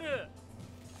くある。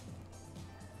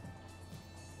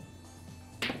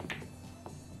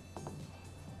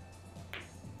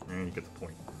And you get the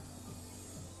point.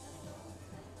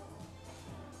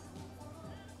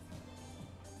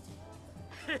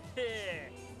 へ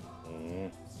へ。う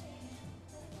ん。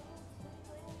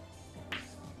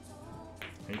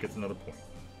 And he gets another point.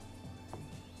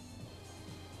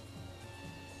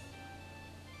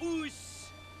 うっし。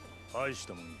大し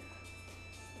たもんや。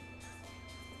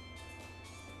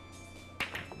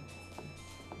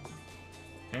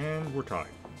And we're tied.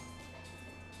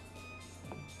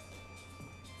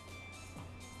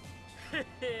 へ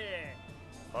へ。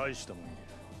大したもんや。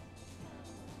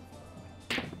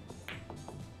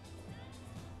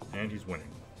 And he's winning.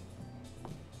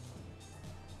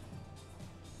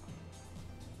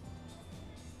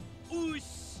 うっ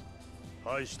し。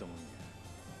大したもんや。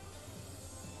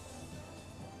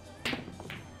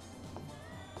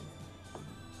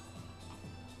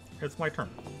 It's my turn. く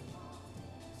っ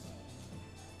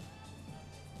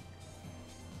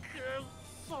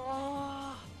そ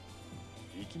ー。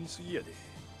力みすぎやで。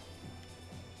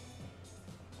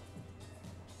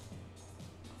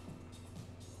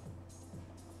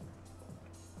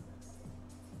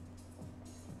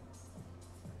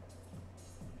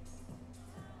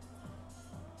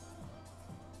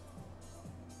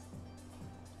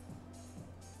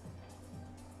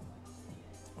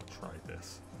I'll try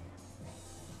this.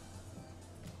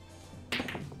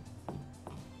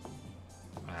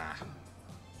 Ah.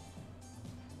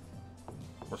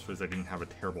 Worst is I didn't have a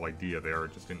terrible idea there,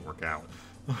 it just didn't work out.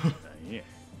 なんや。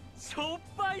しょっ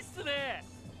ぱいっすね。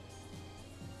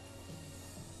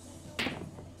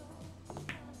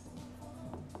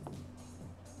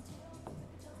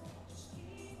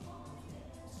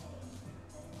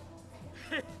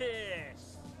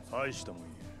大したもんや。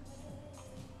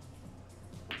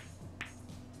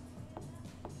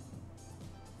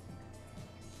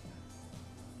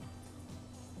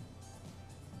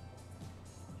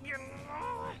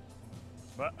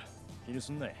ま、気に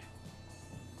すんな。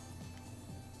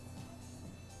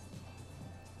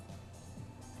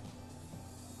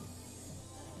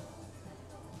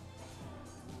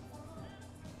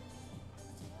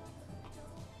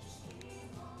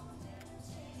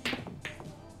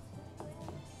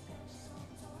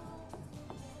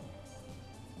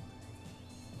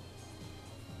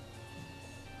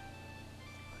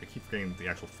I keep forgetting the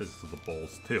actual physics of the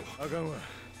bowls too. あかんわ。よ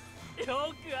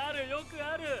くあるよく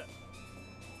ある。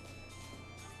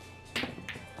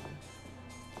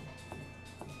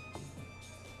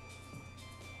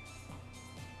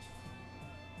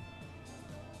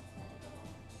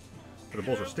If the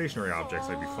bowls are stationary objects,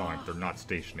 I'd be fine, but they're not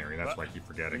stationary, that's why I keep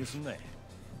気 forgetting. にすんな。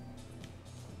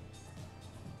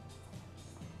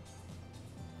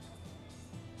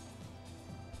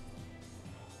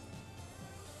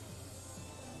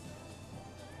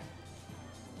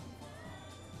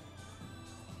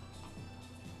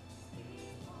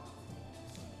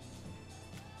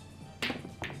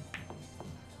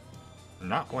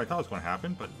Not what I thought was going to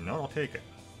happen, but no, I'll take it.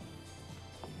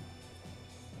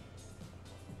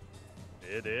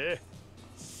 ええで。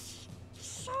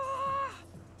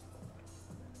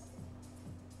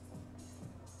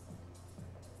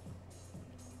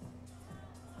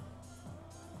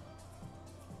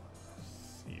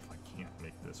See if I can't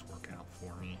make this work out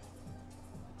for me.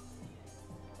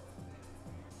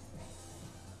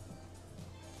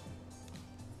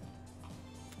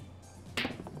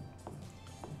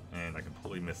 And I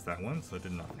completely missed that one, so it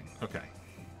did nothing. Okay.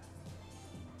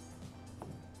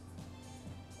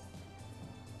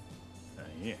 な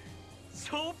んや。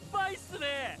しょっぱいっす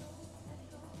ね。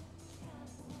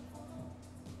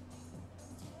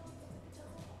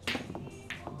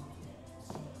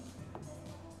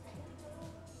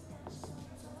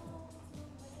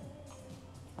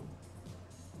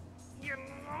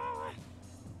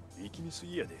力みす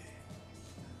ぎやで。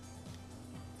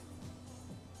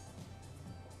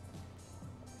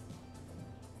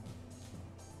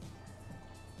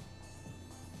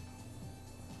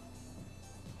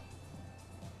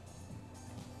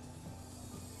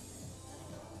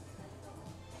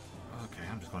Okay,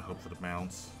 I'm just going to hope for the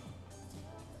bounce.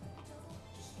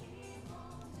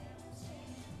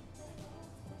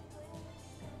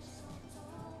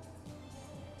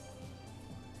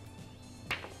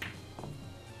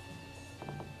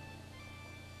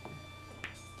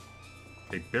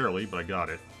 Okay, barely, but I got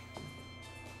it.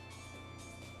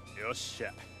 よっし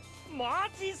ゃ。マ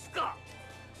ジっすか。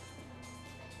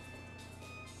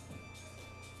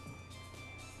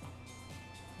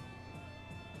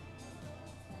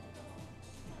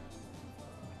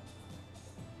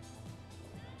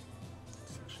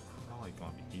It's actually probably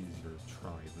going to be easier to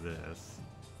try this.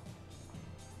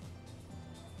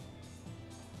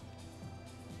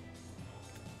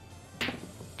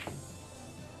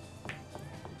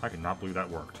 I cannot believe that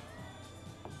worked.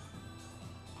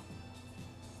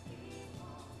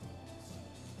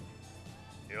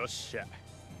 Yo, shit.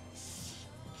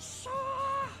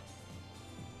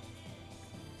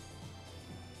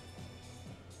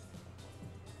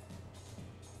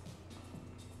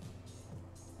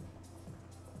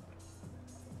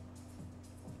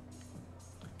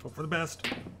 Hope for the best.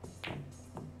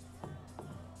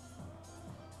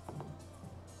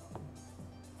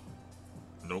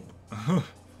 Nope.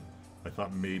 I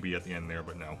thought maybe at the end there,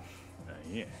 but no.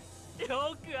 Yeah.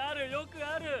 よくあるよく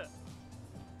ある。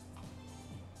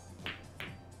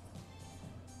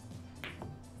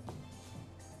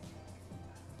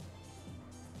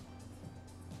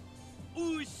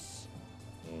うし。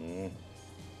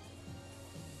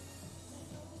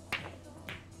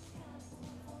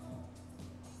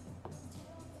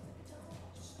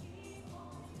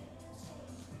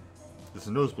This is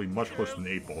noticeably much closer than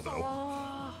the 8 ball, though.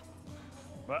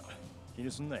 まあ、気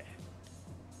にすんなよ。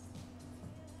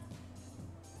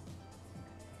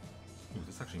Ooh,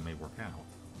 this actually may work out.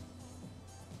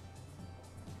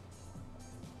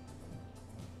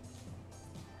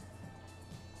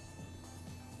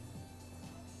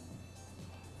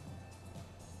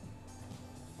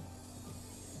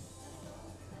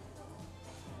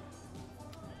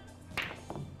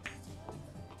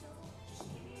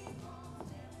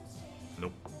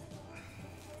 Nope.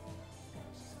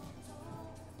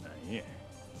 なんや。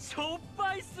しょっ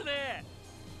ぱいっすね。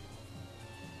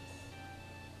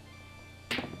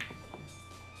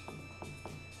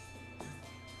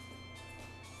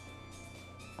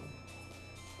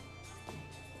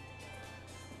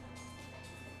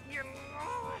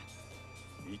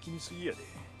気にすぎやで。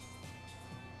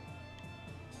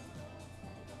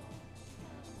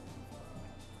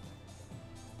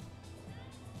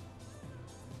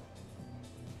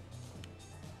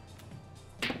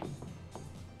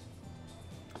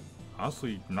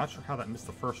Honestly, not sure how that missed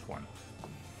the first one.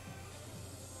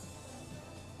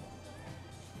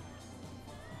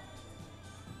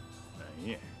 なん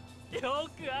や。よ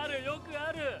くあるよく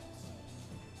ある。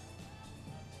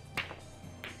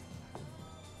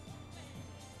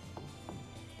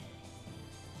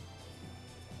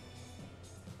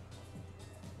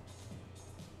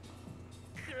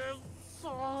くっそ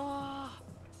ー。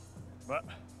ま、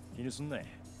気にすんな。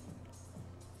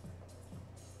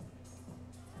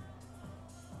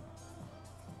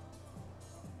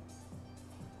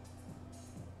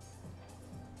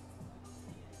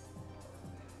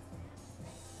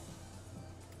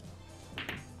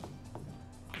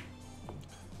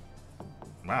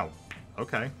Wow.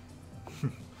 Okay. I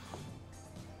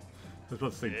was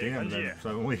about to say damn, then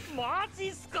suddenly. マジ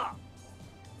っすか。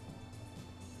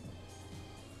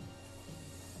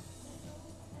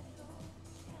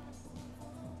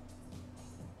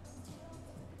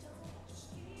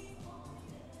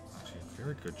Actually, a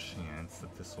very good chance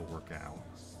that this will work out.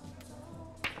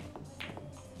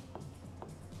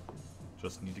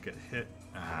 Just need to get hit.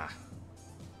 Ah.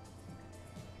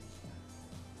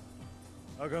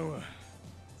 あかんわ。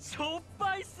しょっ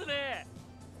ぱいっすね。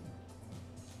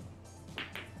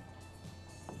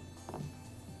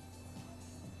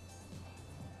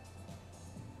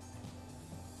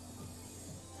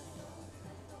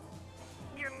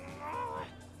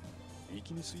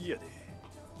気にすぎやで。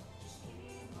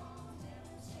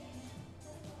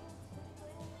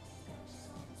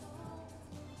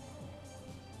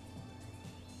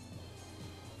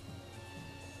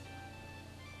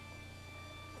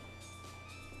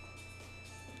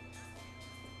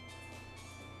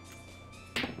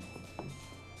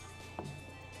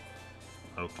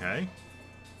Okay.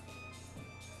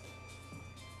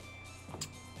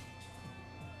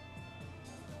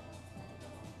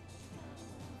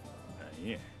 なん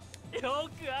や。よ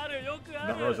くあるよくあ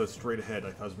Not realize I る。 was straight ahead.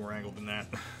 I thought it was more angled than that.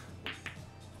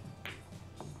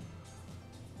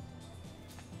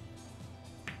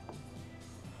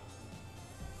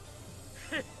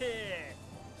 へへ。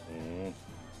うん。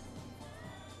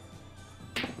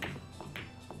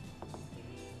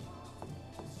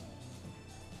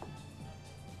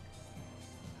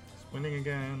Winning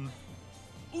again.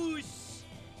 うし。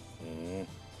うん。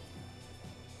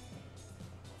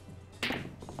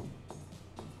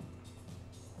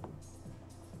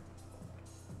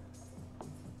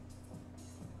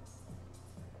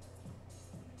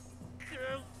くっ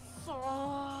そ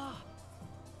ー。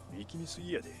力みす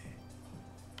ぎやで。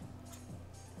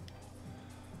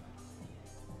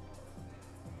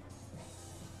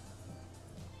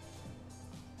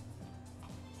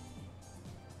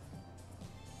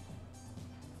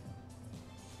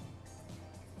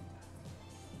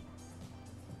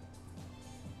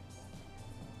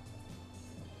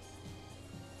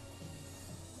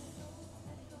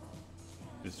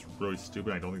This is really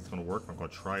stupid. I don't think it's going to work. I'm going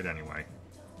to try it anyway.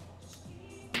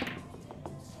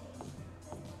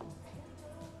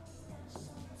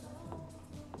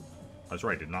 That's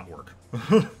right. It did not work.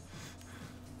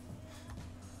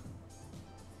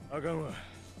 あかんわ。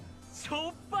し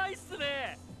ょっぱいっす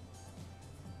ね。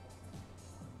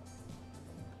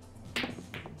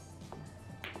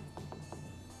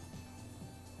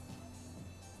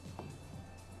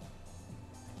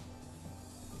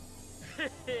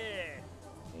へへ。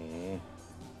うん。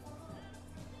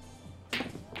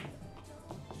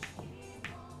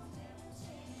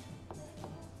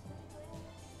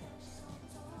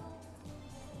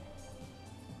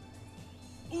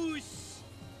うし。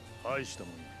大した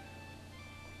もんや。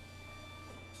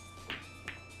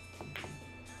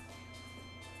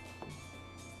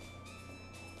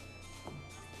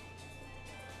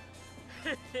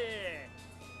へへ。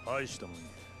大したもんや。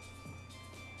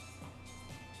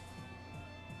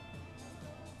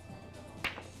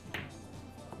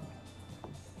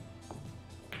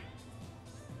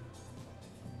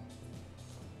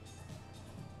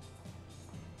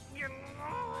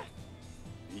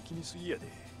力みすぎやで。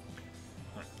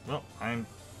Well, I'm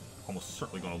almost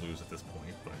certainly going to lose at this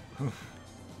point, but...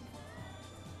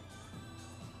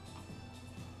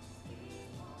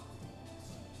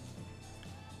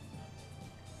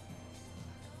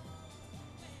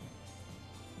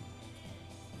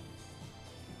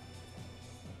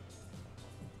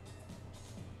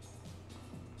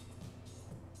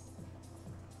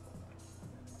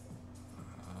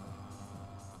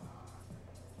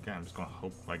 Again, I'm just going to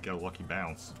hope I get a lucky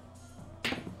bounce.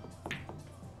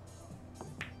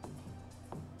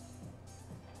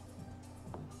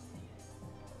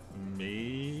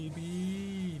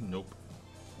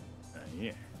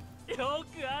 よ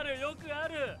くあるよくあ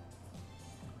る。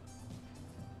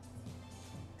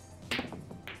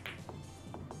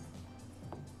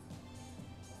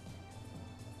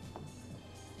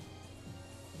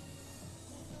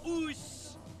う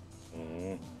し。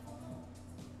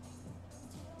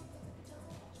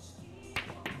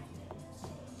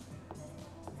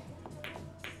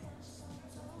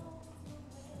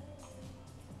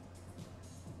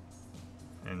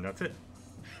And that's it.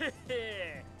 へ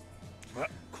へ。ま、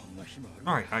こんな日もある。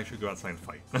 Alright, I should go outside and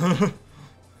fight.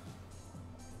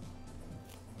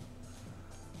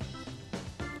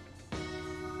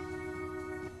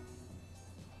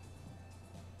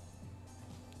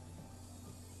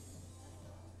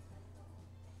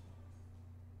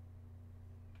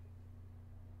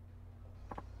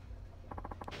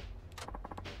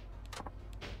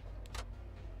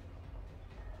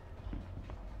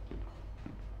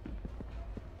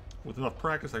 With enough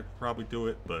practice, I could probably do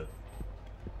it, but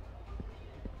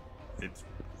it's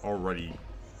already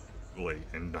late,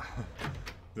 and at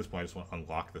this point I just want to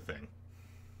unlock the thing.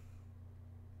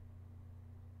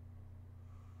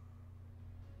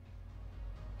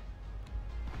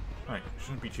 Alright,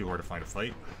 shouldn't be too hard to find a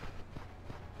fight.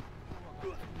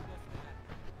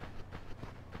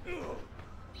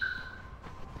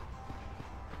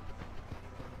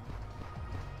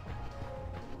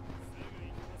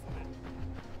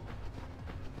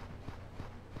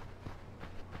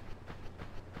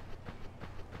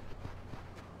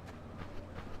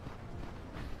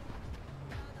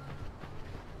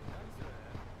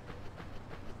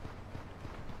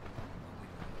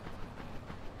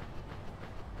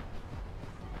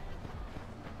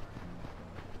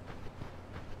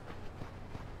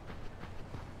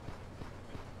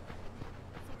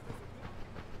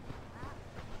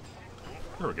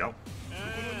 There we go.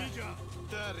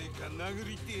 誰か殴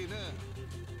りてえな。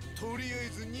とりあえ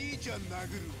ず兄ちゃん殴る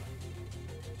わ。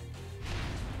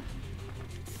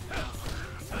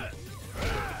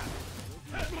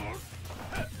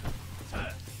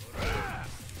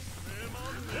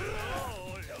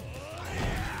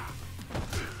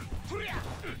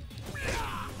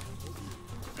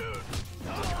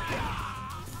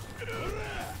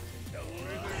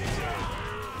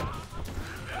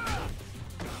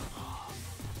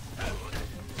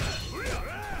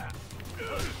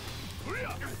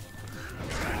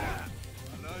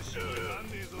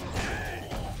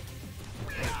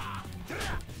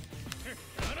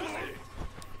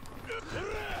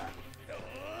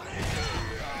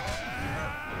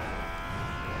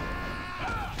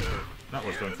That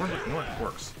was going for me. You know what? It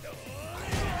works.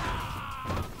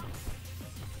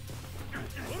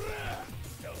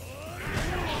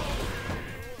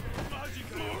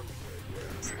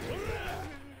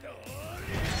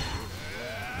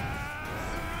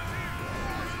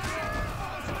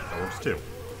 That works too.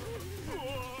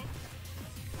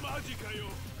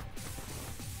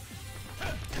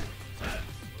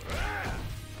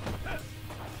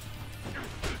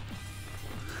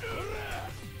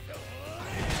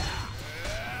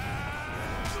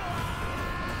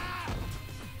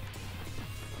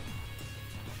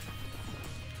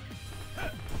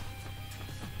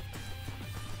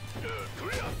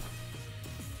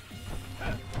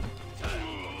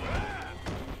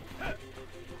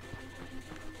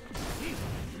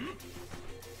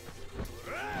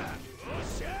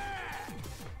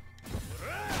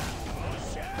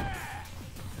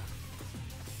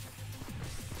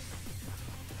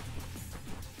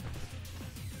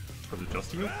 Was it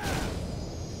just you?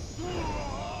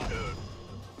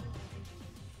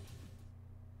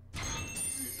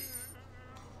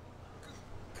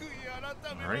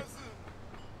 Alright.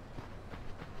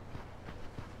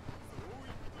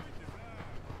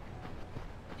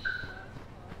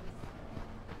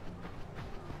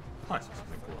 I saw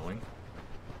something glowing.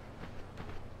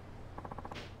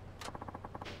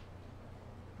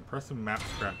 Impressive map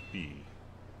scrap B.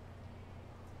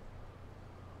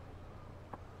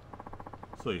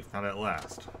 So you found it at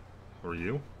last. Who are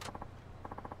you?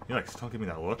 Yikes, don't give me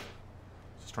that look.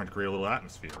 Just trying to create a little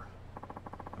atmosphere.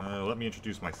 Let me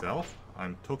introduce myself.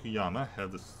 I'm Tokuyama, head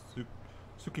of the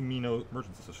Tsukimino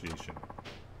Merchants Association.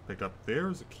 Picked up there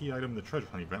is a key item in the treasure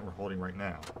hunt event we're holding right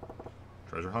now.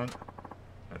 Treasure hunt?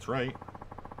 That's right.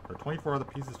 There are 24 other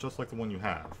pieces just like the one you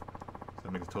have. So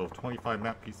that makes a total of 25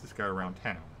 map pieces scattered around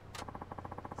town.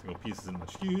 Single piece isn't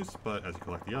much use, but as you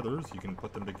collect the others, you can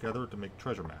put them together to make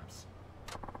treasure maps.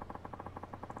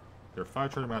 There are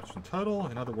 5 treasure maps in total.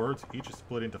 In other words, each is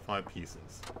split into 5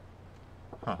 pieces.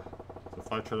 Huh. So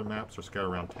 5 treasure maps are scattered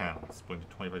around town, split into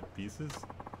 25 pieces.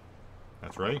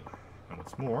 That's right. And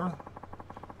what's more,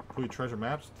 complete treasure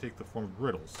maps take the form of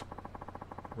riddles.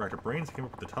 Racked our brains and came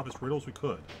up with the toughest riddles we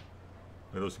could.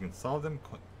 By those who can solve them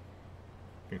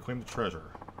can claim the treasure.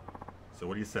 So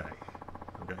what do you say?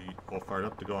 I've got you all fired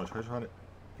up to go on a treasure hunting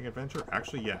adventure?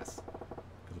 Actually, yes.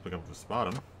 Because we'll pick up to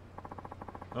spot him.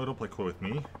 Oh, don't play coy with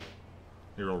me.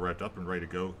 You're all wrapped up and ready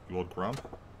to go, you old grump.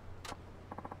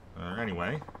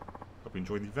 Anyway, hope you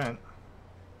enjoyed the event.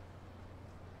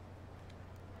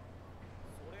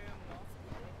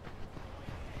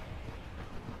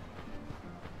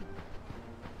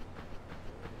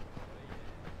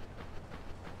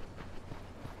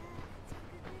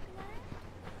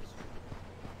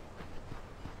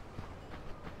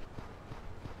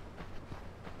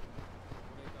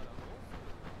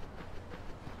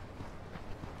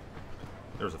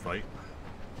 There's a fight.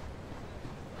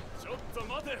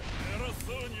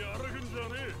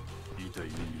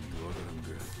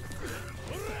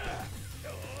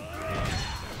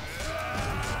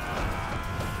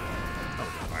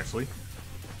 Oh, nicely.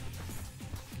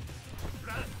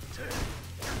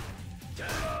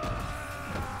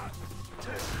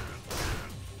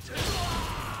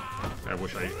 I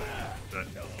wish that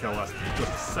kill lasted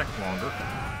just a sec longer.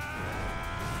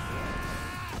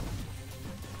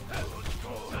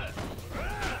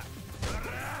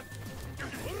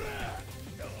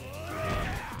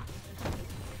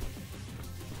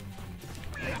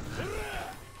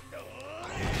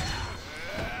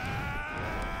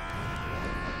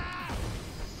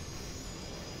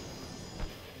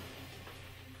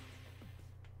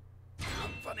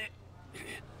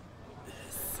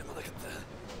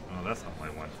 Oh, that's not what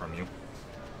I want from you.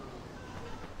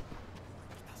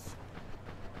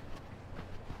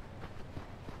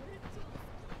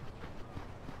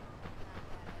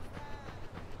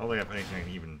 I don't think I have anything I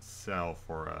can even sell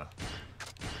for a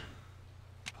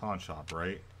pawn shop,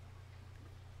 right?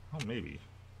 Oh, maybe.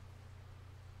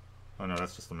 Oh no,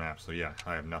 that's just the map, so yeah,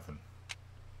 I have nothing.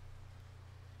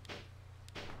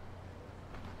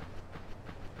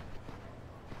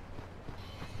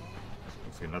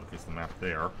 See another piece of the map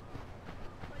there.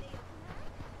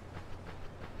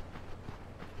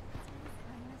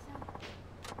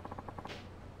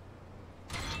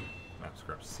 Map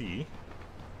scrap C.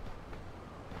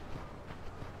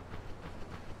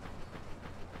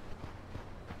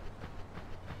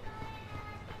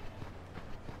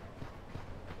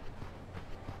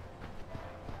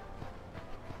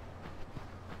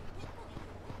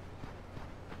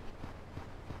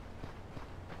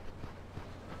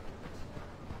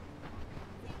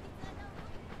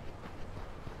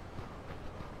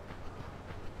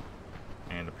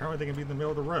 And apparently they can be in the middle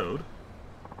of the road.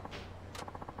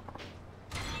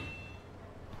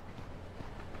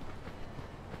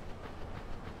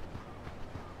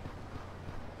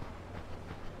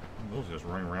 Those are just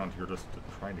running around here just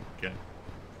trying to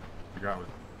figure out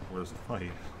where's the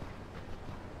fight.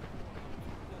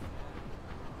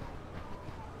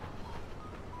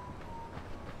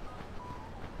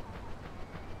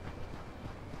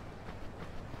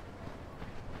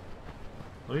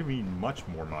 I don't even need much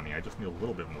more money, I just need a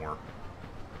little bit more.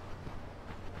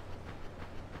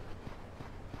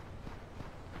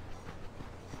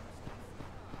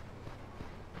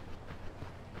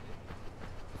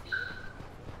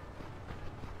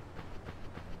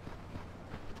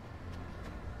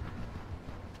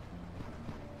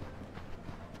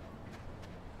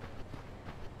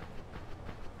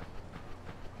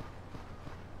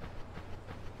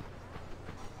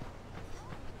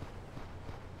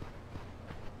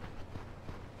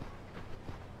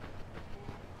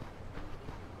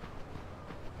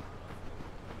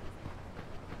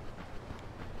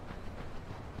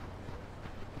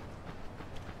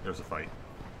 There's a fight.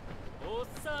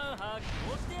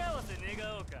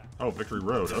 Oh, Victory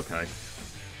Road, okay.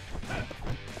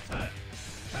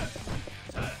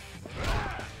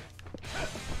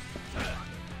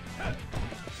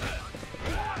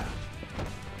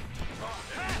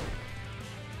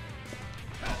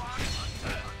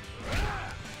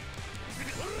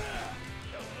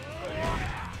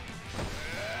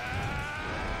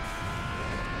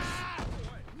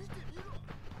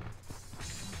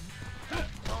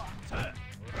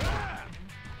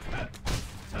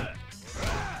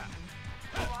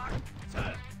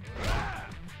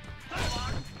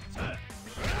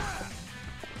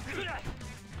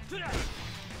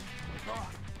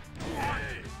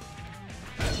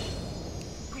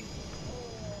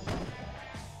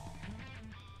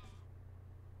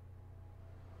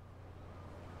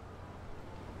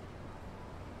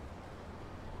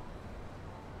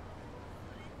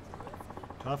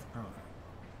 Tough. Oh.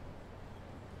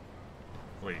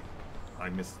 Wait, I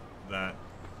missed that.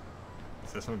 It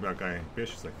says something about guy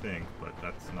ambitious, I think, but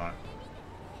that's not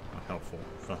Not helpful.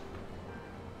 Ugh.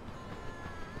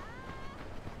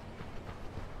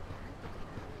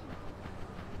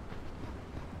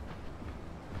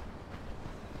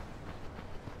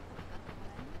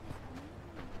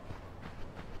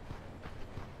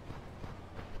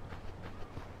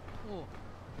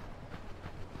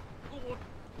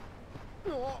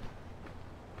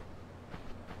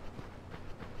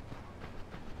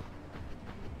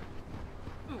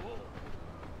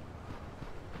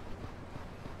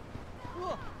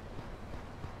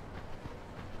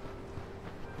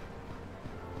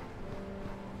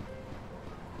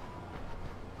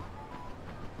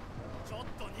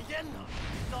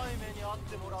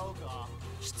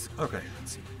 Okay.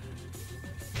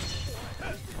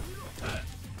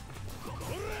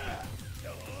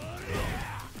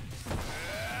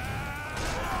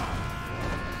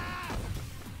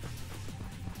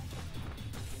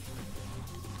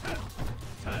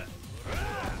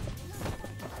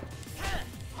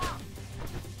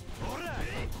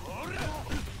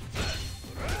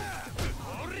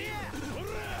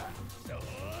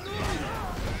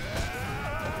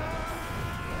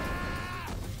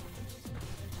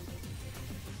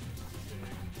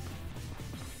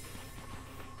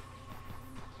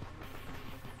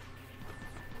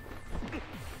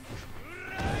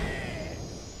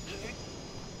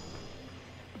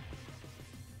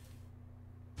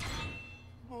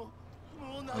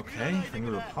 Okay, I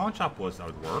knew the pawn shop was that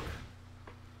would work.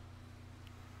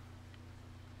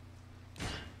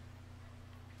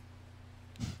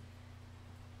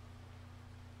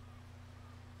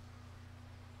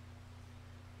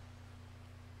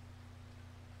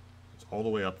 It's all the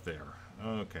way up there.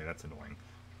 Okay, that's annoying.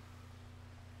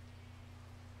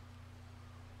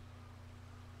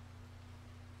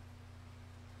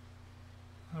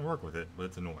 I work with it, but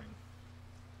it's annoying.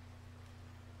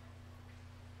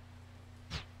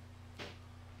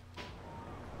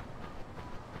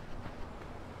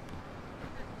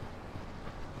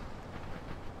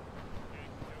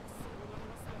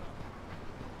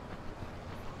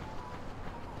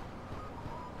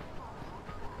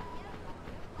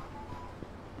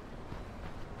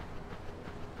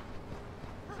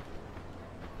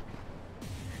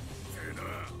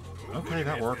 Okay,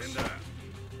 that works.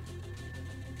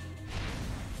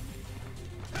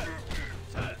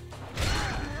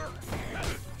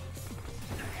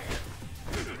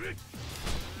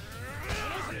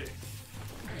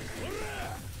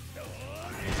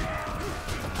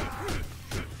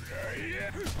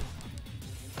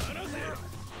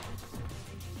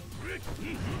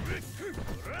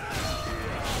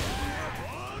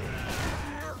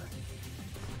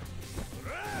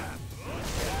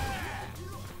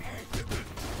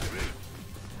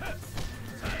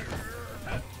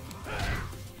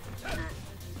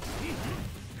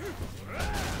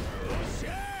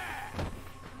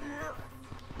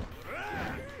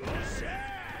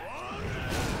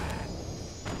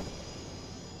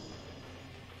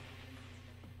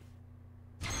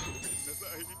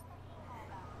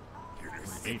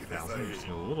 $8,000, just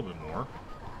a little bit more.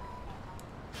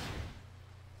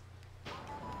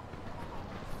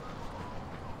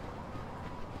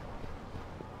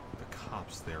 The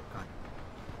cops there, God.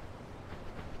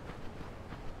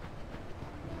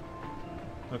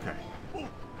 Okay. At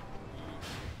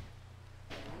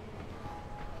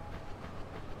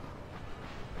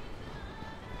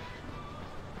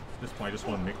this point, I just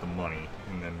want to make the money,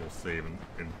 and then we'll save and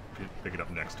pick it up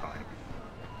next time.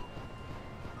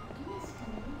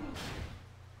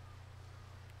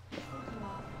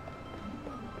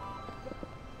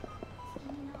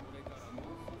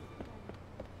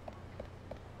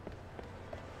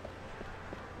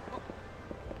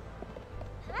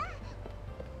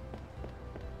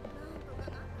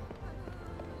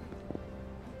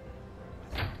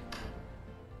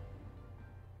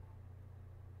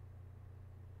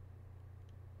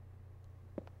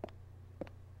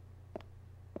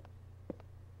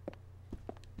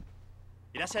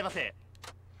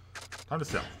 Time to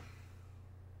sell.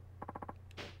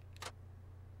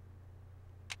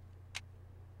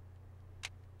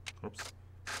 Oops.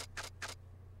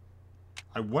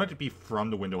 I want it to be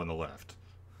from the window on the left.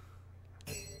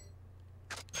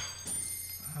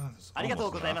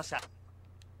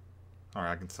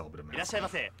 Alright, I can sell a bit of medicine.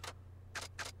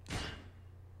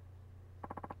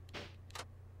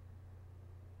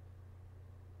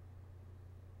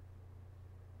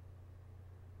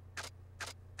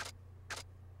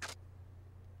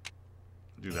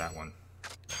 Do that one.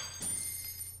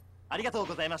 I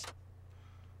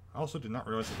also did not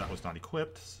realize that that was not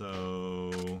equipped,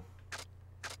 so...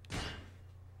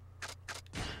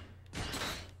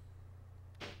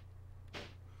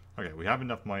 Okay, we have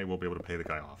enough money, we'll be able to pay the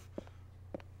guy off.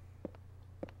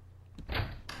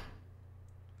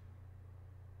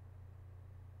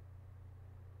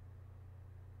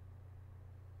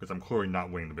 Because I'm clearly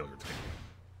not winning the billiards game.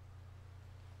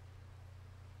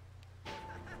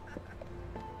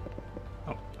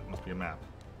 Oh, that must be a map.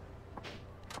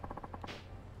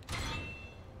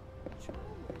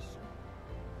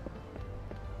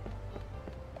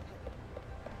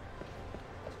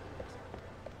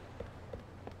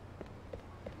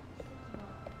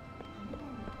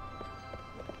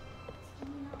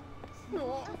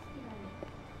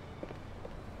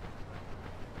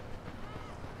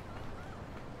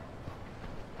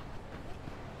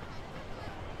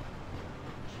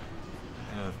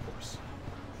 Of course.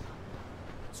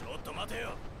 ちょっと待て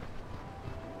よ。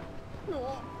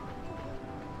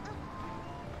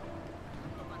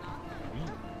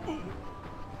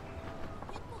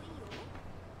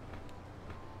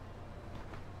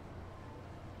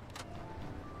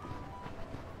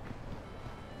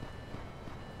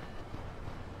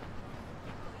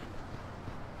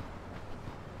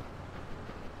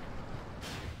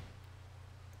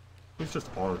 It's just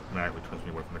automatically turns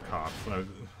me away from the cops. So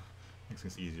makes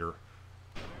things easier.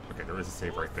 Okay, there is a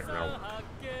save right there. That'll work.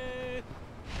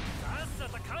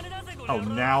 Oh,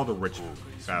 now the rich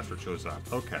bastard shows up.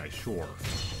 Okay, sure.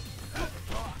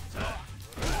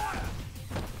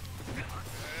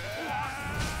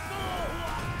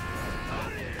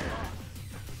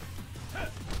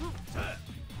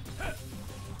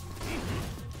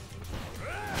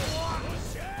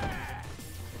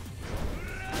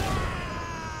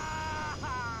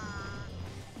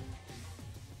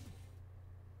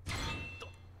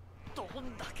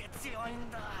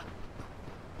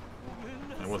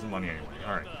 It wasn't money anyway.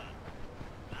 Alright. Make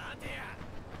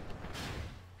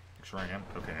sure I am.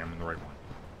 Okay, I'm in the right one.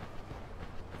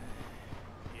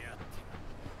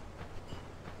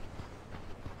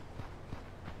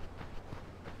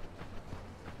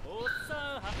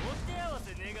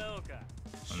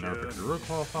 Another Guru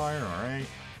qualifier, alright.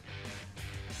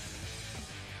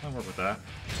 I'll work with that.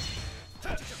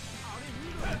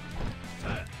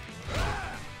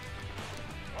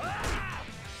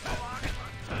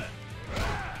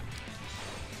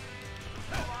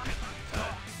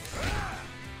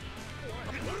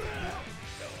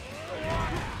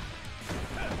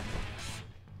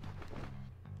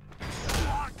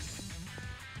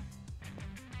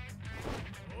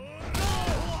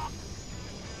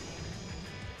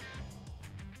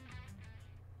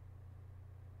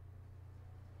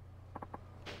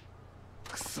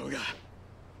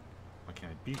 Why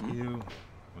can't I beat you?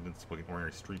 Within splitting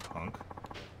ordinary street punk.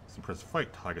 It's an impressive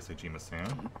fight,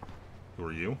 Tagasejima-san. Who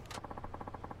are you?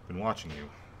 Been watching you.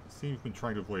 I see you've been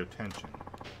trying to avoid attention.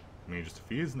 You may just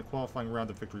defeated in the qualifying round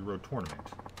of Victory Road tournament.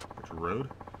 Victory Road?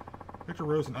 Victory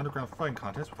Road is an underground fighting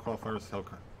contest with qualifiers held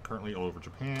currently all over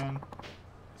Japan.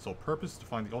 Its sole purpose is to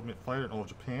find the ultimate fighter in all of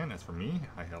Japan. As for me,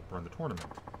 I help run the tournament.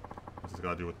 What's this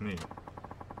got to do with me?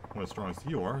 One as strong as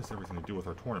you are has everything to do with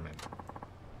our tournament.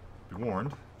 Be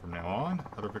warned, from now on,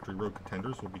 other Victory Road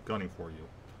contenders will be gunning for you.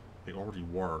 They already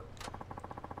were.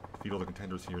 Defeat all the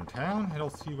contenders here in town, and I'll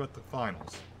see you at the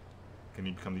finals. Can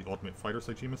you become the ultimate fighter,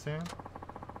 Saejima-san?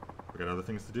 We got other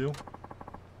things to do?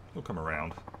 He'll come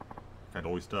around. Kinda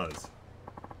always does.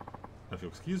 Now, if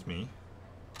you'll excuse me,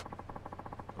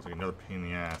 looks like another pain in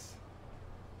the ass.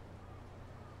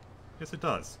 Yes, it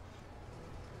does.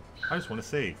 I just want to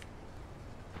save.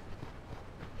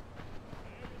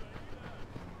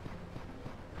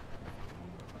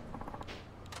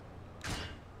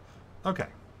 Okay.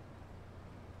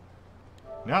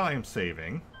 Now I am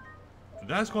saving.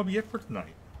 That's going to be it for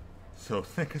tonight. So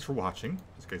thank you guys for watching.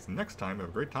 See you guys next time. Have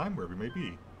a great time wherever you may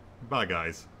be. Bye,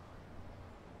 guys.